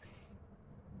Yeah.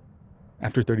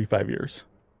 after 35 years.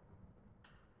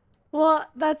 Well,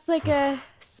 that's like a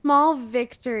small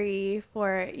victory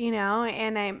for,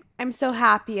 and I'm so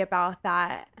happy about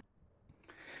that.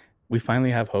 We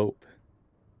finally have hope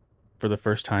for the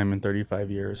first time in 35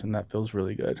 years, and that feels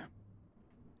really good.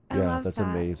 I Yeah, love that's that.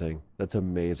 amazing. That's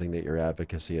amazing that your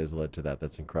advocacy has led to that.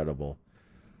 That's incredible.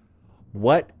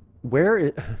 I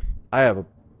have a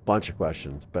bunch of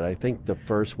questions, but I think the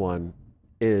first one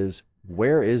is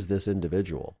where is this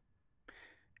individual?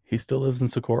 He still lives in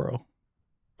Socorro.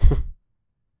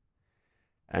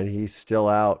 And he's still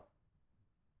out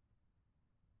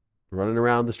running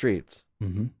around the streets.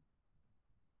 Mm-hmm.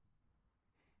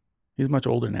 He's much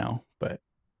older now, but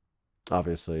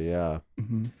Obviously, yeah.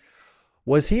 mm-hmm.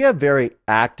 Was he a very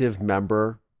active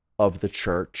member of the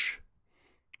church?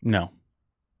 No,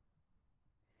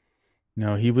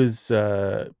 he was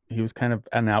kind of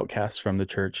an outcast from the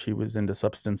church. He was into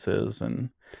substances, and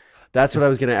That's what I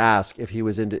was going to ask, if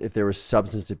there was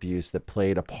substance abuse that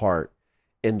played a part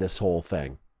in this whole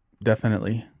thing.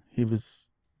 definitely he was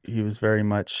very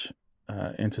much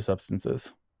into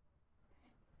substances.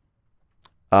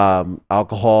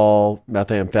 Alcohol,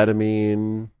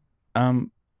 methamphetamine, all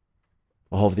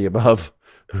of the above.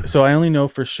 So I only know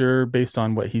for sure based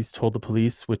on what he's told the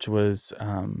police, which was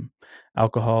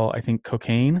alcohol, I think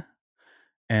cocaine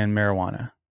and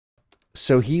marijuana.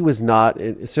 So he was not.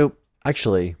 So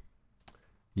actually,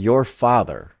 your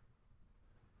father,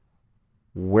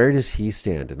 where does he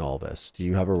stand in all this? Do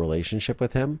you have a relationship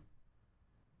with him?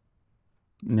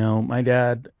 No, my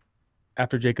dad,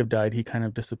 after Jacob died, he kind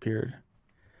of disappeared.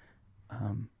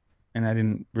 And I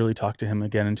didn't really talk to him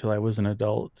again until I was an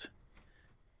adult.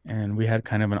 And we had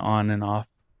kind of an on and off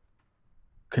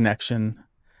connection.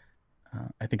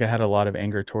 I think I had a lot of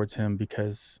anger towards him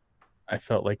because I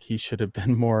felt like he should have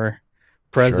been more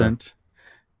present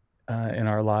in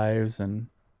our lives. And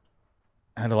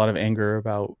I had a lot of anger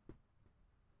about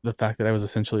the fact that I was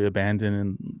essentially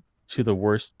abandoned to the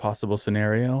worst possible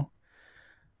scenario.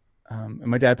 And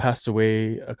my dad passed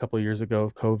away a couple of years ago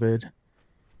of COVID.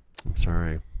 I'm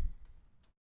sorry.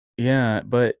 Yeah,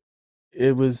 but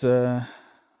it was I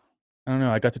don't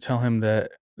know, I got to tell him that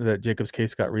Jacob's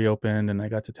case got reopened, and I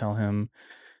got to tell him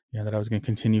that I was going to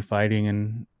continue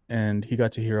fighting, and he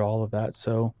got to hear all of that.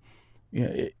 So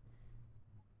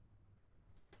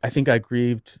I think I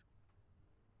grieved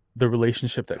the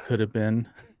relationship that could have been,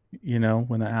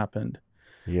 when that happened.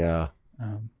 Yeah.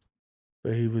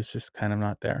 But he was just kind of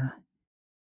not there.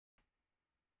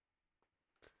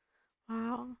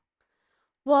 Wow.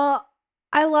 Well,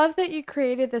 I love that you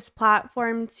created this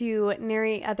platform to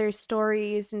narrate other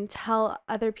stories and tell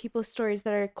other people's stories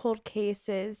that are cold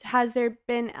cases. Has there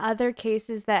been other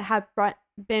cases that have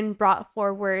been brought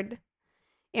forward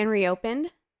and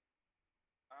reopened?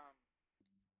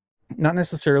 Not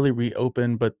necessarily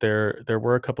reopened, but there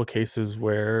were a couple cases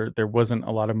where there wasn't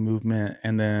a lot of movement,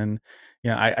 and then,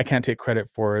 I can't take credit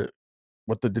for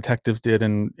what the detectives did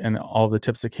and all the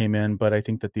tips that came in, but I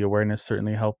think that the awareness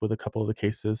certainly helped with a couple of the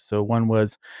cases. So one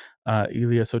was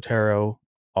Elias Otero.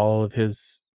 All of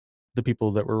the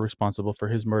people that were responsible for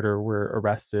his murder were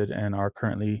arrested and are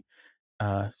currently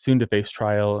soon to face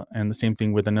trial. And the same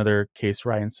thing with another case,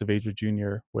 Ryan Saavedra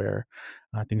Jr., where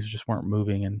things just weren't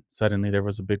moving, and suddenly there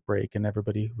was a big break, and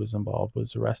everybody who was involved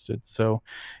was arrested. So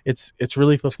it's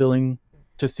really fulfilling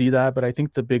to see that. But I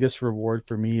think the biggest reward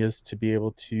for me is to be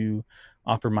able to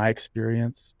offer my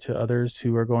experience to others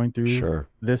who are going through Sure.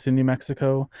 this in New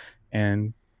Mexico,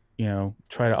 and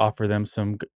try to offer them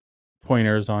some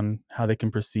pointers on how they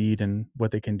can proceed and what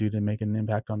they can do to make an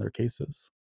impact on their cases.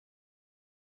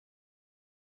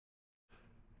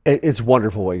 It's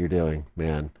wonderful what you're doing,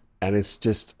 man. And it's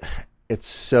just, it's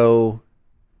so,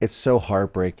 it's so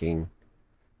heartbreaking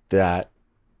that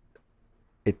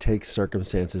it takes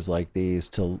circumstances like these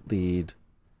to lead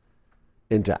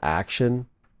into action,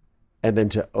 and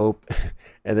then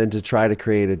and then to try to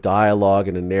create a dialogue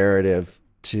and a narrative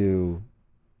to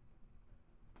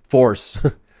force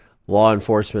law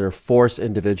enforcement or force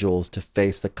individuals to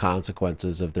face the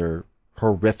consequences of their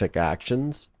horrific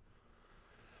actions.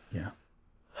 Yeah.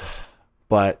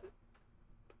 But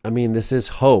I mean, this is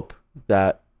hope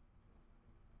that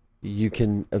you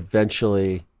can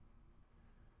eventually,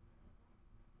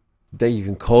 that you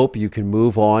can cope, you can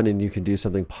move on, and you can do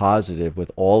something positive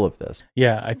with all of this.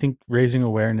 Yeah, I think raising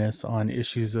awareness on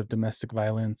issues of domestic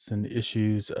violence and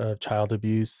issues of child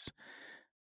abuse,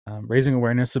 raising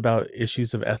awareness about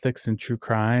issues of ethics and true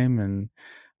crime, and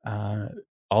uh,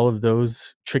 all of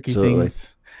those tricky Absolutely.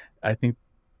 things, I think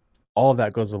all of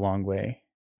that goes a long way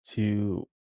to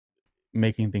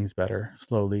making things better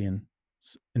slowly and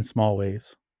in small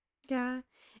ways. Yeah.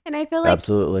 And I feel like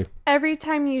Absolutely. every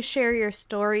time you share your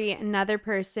story, another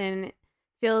person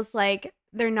feels like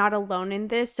they're not alone in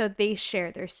this, so they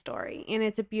share their story, and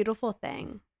it's a beautiful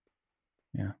thing.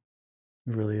 Yeah,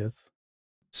 it really is.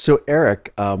 So,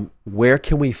 Eric, where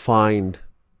can we find,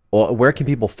 or where can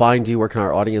people find you? Where can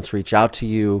our audience reach out to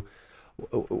you?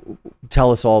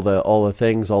 Tell us all the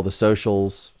things, all the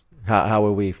socials. How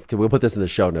will we? Can we put this in the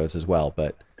show notes as well?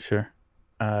 But Sure.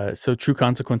 So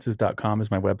trueconsequences.com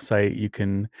is my website. You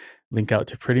can link out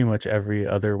to pretty much every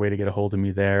other way to get a hold of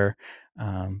me there.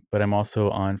 But I'm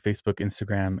also on Facebook,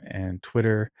 Instagram, and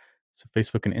Twitter. So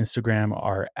Facebook and Instagram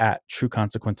are at True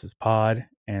Consequences Pod,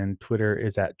 and Twitter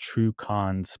is at True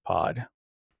Cons Pod.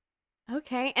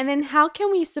 Okay. And then how can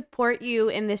we support you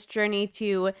in this journey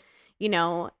to, you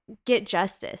know, get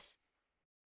justice?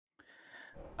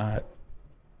 Uh,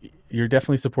 you're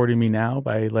definitely supporting me now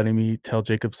by letting me tell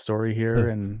Jacob's story here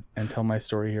and tell my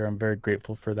story here. I'm very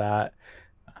grateful for that.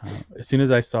 As soon as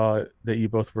I saw that you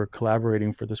both were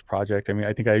collaborating for this project, I mean,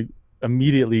 I think I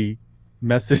immediately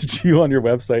messaged you on your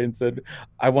website and said,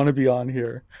 I want to be on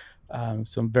here.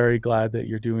 So I'm very glad that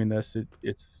you're doing this.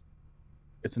 It's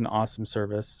an awesome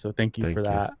service. So thank you for thank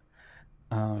you, that.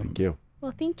 thank Um, you.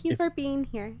 Well, thank you if for being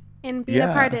here and being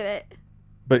a part yeah, of it.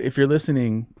 but if you're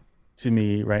listening to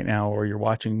me right now or you're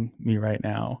watching me right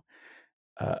now,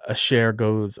 a share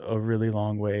goes a really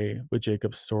long way with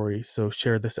Jacob's story. So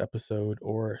share this episode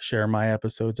or share my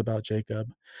episodes about Jacob.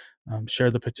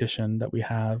 Share the petition that we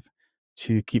have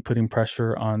to keep putting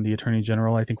pressure on the Attorney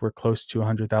General. I think we're close to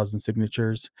 100,000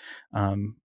 signatures. The Ah,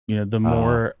 the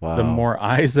wow. more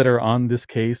eyes that are on this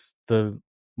case, the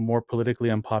more politically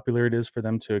unpopular it is for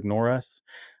them to ignore us.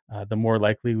 The more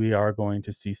likely we are going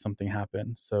to see something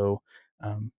happen. So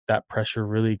that pressure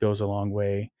really goes a long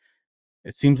way.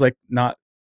 It seems like not,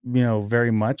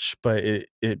 very much, but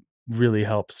it really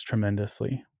helps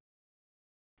tremendously.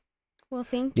 Well,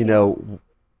 thank You you. know,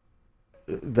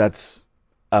 that's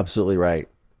absolutely right.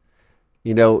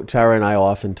 Tara and I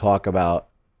often talk about,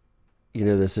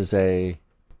 this is a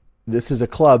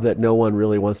club that no one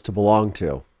really wants to belong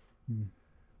to. Mm.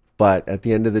 But at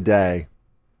the end of the day,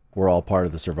 we're all part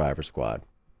of the Survivor Squad.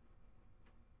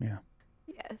 Yeah.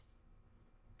 Yes.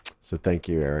 So thank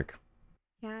you, Eric.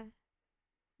 Yeah.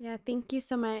 Yeah. Thank you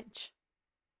so much.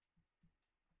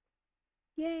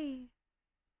 Yay.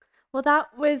 Well,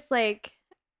 that was like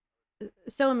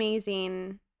so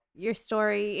amazing, your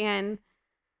story. And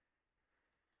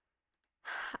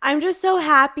I'm just so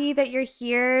happy that you're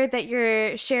here, that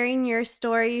you're sharing your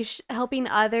story, helping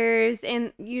others,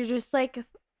 and you're just like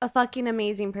a fucking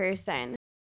amazing person.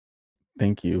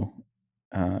 Thank you.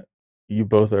 Uh, you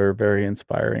both are very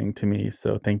inspiring to me.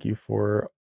 So thank you for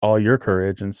all your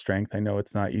courage and strength. I know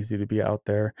it's not easy to be out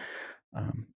there,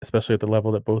 especially at the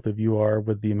level that both of you are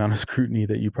with the amount of scrutiny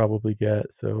that you probably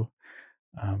get. So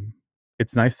um,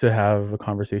 it's nice to have a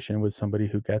conversation with somebody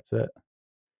who gets it.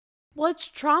 Well, it's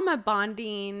trauma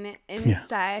bonding and Yeah,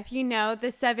 stuff. You know,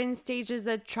 the 7 stages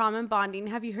of trauma bonding.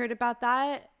 Have you heard about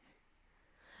that?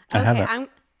 I Okay, haven't.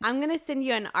 I'm going to send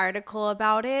you an article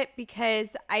about it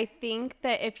because I think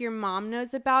that if your mom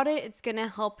knows about it, it's going to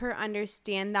help her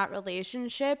understand that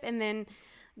relationship, and then,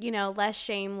 you know, less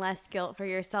shame, less guilt for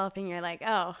yourself, and you're like,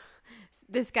 "Oh,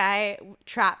 this guy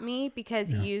trapped me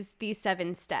because he Yeah. used these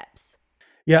 7 steps."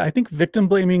 Yeah, I think victim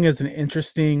blaming is an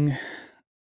interesting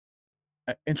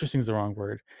is the wrong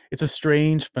word. It's a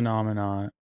strange phenomenon.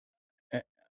 Uh,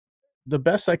 The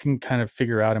best I can kind of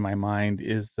figure out in my mind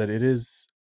is that it is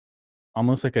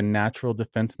almost like a natural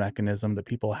defense mechanism that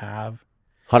people have.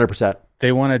 100%.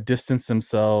 They want to distance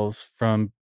themselves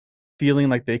from feeling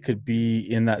like they could be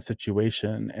in that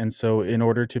situation. And so, in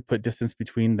order to put distance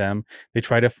between them, they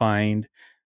try to find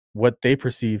what they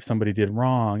perceive somebody did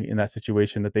wrong in that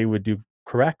situation that they would do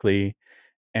correctly.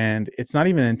 And it's not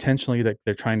even intentionally that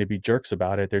they're trying to be jerks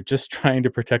about it. They're just trying to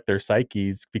protect their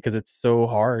psyches because it's so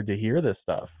hard to hear this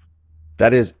stuff.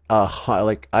 That is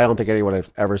like I don't think anyone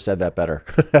has ever said that better.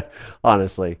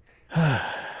 Honestly.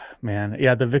 Man,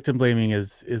 yeah, the victim blaming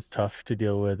is tough to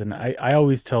deal with. And I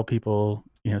always tell people,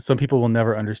 some people will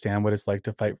never understand what it's like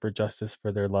to fight for justice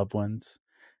for their loved ones,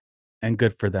 and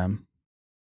good for them,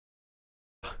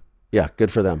 Yeah,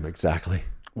 good for them. Exactly.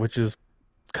 which is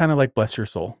kind of like bless your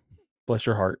soul, bless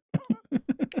your heart.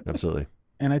 Absolutely.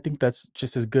 And I think that's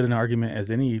just as good an argument as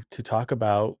any to talk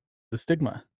about the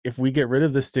stigma. If we get rid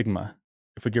of the stigma,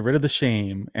 if we get rid of the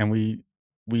shame, and we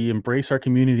embrace our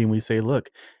community and we say, look,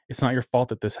 it's not your fault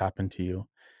that this happened to you.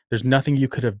 There's nothing you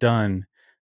could have done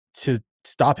to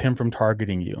stop him from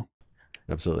targeting you.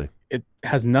 Absolutely. It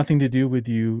has nothing to do with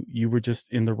you. You were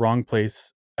just in the wrong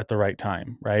place at the right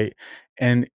time, right?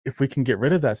 And if we can get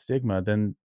rid of that stigma,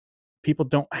 then people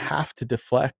don't have to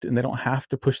deflect and they don't have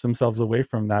to push themselves away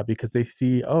from that because they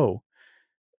see, oh,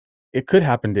 it could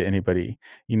happen to anybody.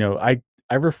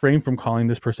 I refrain from calling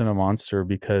this person a monster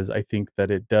because I think that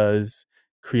it does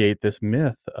create this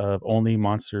myth of only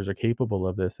monsters are capable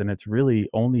of this, and it's really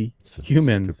only It's a good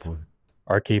humans point.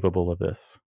 are capable of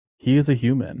this. He is a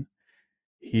human.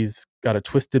 He's got a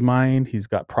twisted mind, he's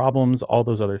got problems, all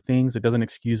those other things. It doesn't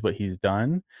excuse what he's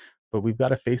done, but we've got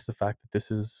to face the fact that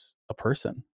this is a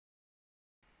person.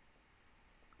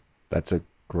 That's a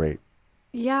great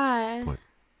Yeah. point.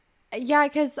 Yeah,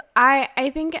 because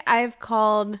I think I've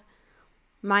called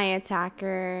my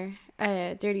attacker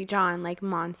Dirty John, like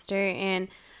monster, and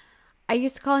I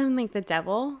used to call him like the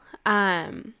devil.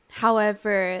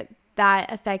 However,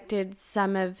 that affected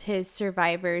some of his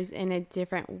survivors in a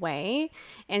different way,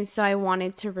 and so I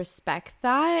wanted to respect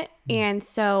that, and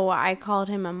so I called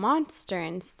him a monster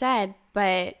instead.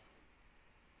 But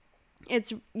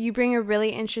you bring a really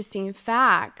interesting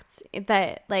fact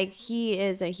that like he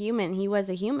is a human. He was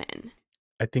a human.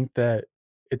 I think that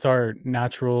it's our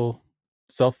natural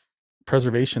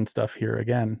self-preservation stuff here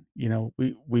again.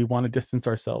 We want to distance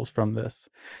ourselves from this.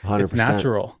 It's 100%.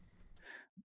 natural,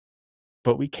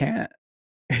 but we can't.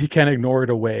 You can't ignore it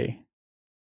away.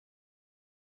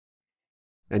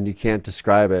 And you can't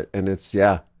describe it. And it's,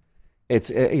 yeah,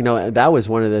 and that was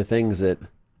one of the things that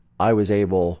I was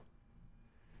able,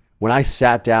 when I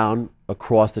sat down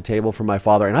across the table from my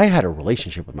father, and I had a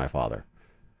relationship with my father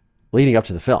leading up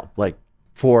to the film, like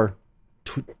for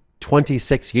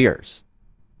 26 years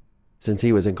since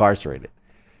he was incarcerated,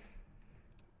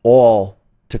 all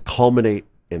to culminate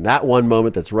in that one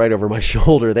moment that's right over my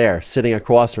shoulder there, sitting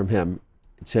across from him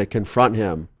to confront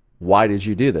him. Why did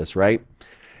you do this? Right.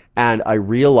 And I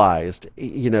realized,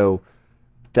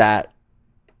 that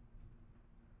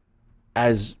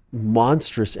as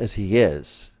monstrous as he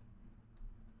is,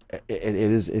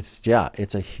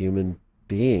 it's a human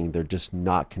being. They're just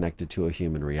not connected to a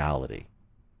human reality.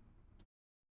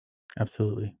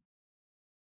 Absolutely.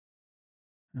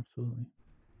 Absolutely.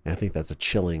 And I think that's a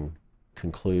chilling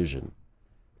conclusion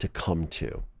to come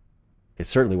to. It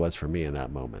certainly was for me in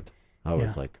that moment. I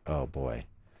was Yeah. like, oh boy,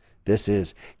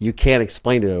 you can't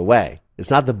explain it away. It's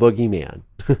not the boogeyman.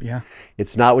 Yeah.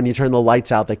 It's not when you turn the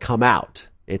lights out, they come out.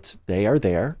 They are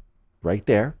there, right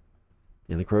there,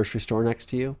 in the grocery store next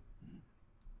to you,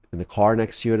 in the car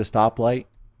next to you at a stoplight,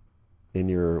 in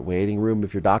your waiting room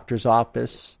of your doctor's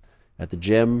office, at the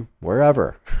gym,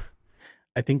 wherever.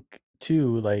 I think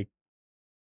too, like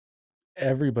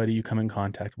everybody you come in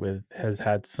contact with has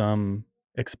had some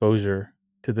exposure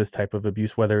to this type of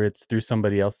abuse, whether it's through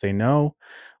somebody else they know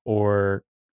or,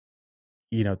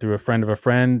 through a friend of a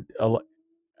friend.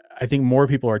 I think more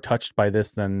people are touched by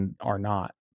this than are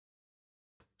not.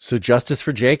 So justice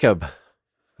for Jacob.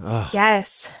 Ugh.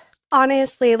 Yes.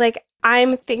 Honestly, like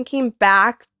I'm thinking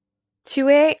back to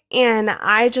it and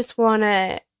I just want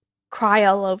to cry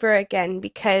all over again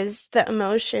because the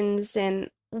emotions and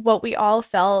what we all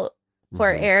felt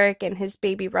for Mhm. Eric and his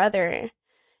baby brother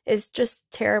is just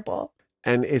terrible.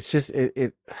 And it's just,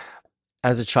 it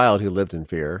as a child who lived in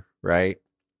fear, right?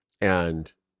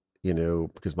 And,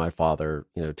 because my father,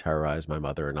 terrorized my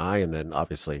mother and I, and then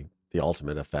obviously the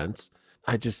ultimate offense.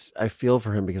 I feel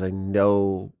for him because I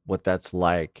know what that's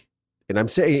like. And I'm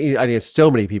saying, I mean,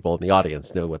 so many people in the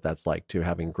audience know what that's like too,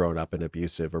 having grown up in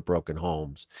abusive or broken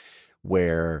homes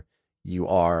where you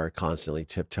are constantly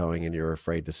tiptoeing and you're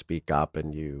afraid to speak up.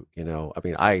 And I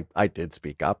mean, I did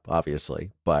speak up,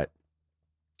 obviously, but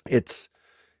it's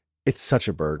such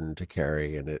a burden to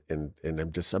carry. And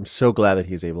I'm so glad that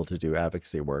he's able to do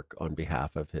advocacy work on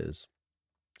behalf of his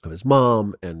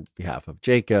mom and behalf of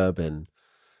Jacob. And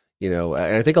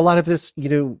and I think a lot of this,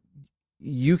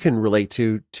 you can relate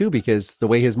to too, because the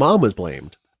way his mom was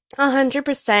blamed.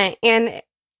 100%. And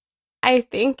I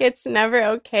think it's never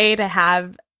okay to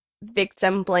have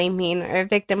victim blaming or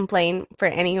victim blame for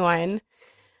anyone.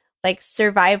 Like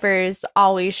survivors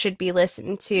always should be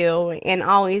listened to and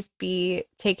always be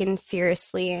taken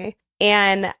seriously.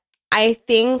 And I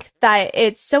think that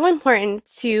it's so important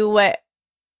to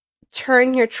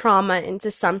turn your trauma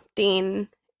into something.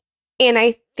 And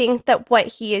I think that what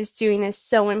he is doing is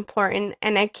so important.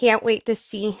 And I can't wait to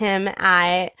see him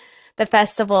at the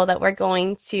festival that we're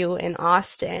going to in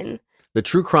Austin. The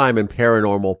True Crime and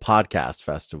Paranormal Podcast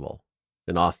Festival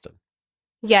in Austin.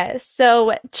 Yes.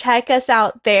 So check us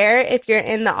out there if you're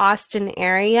in the Austin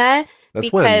area.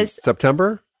 That's when?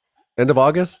 September? End of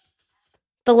August?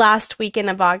 The last weekend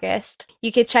of August.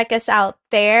 You could check us out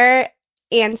there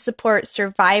and support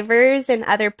survivors and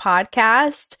other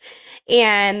podcasts.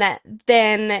 And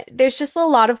then there's just a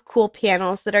lot of cool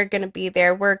panels that are going to be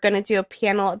there. We're going to do a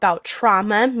panel about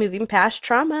trauma, moving past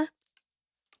trauma.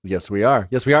 Yes, we are.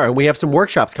 Yes, we are. And we have some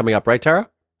workshops coming up, right, Tara?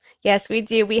 Yes, we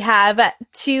do. We have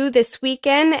 2 this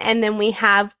weekend, and then we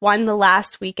have 1 the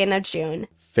last weekend of June.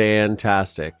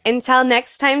 Fantastic. Until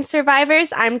next time,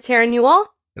 survivors, I'm Tara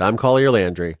Newell. And I'm Collier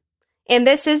Landry. And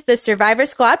this is the Survivor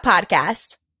Squad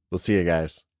podcast. We'll see you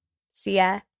guys. See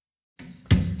ya.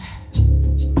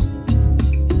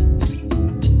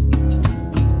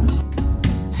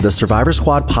 The Survivor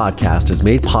Squad podcast is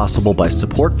made possible by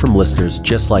support from listeners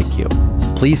just like you.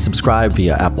 Please subscribe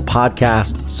via Apple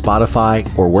Podcasts, Spotify,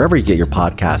 or wherever you get your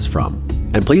podcasts from.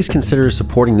 And please consider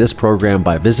supporting this program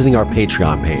by visiting our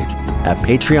Patreon page at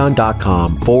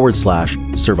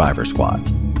patreon.com/Survivor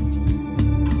Squad.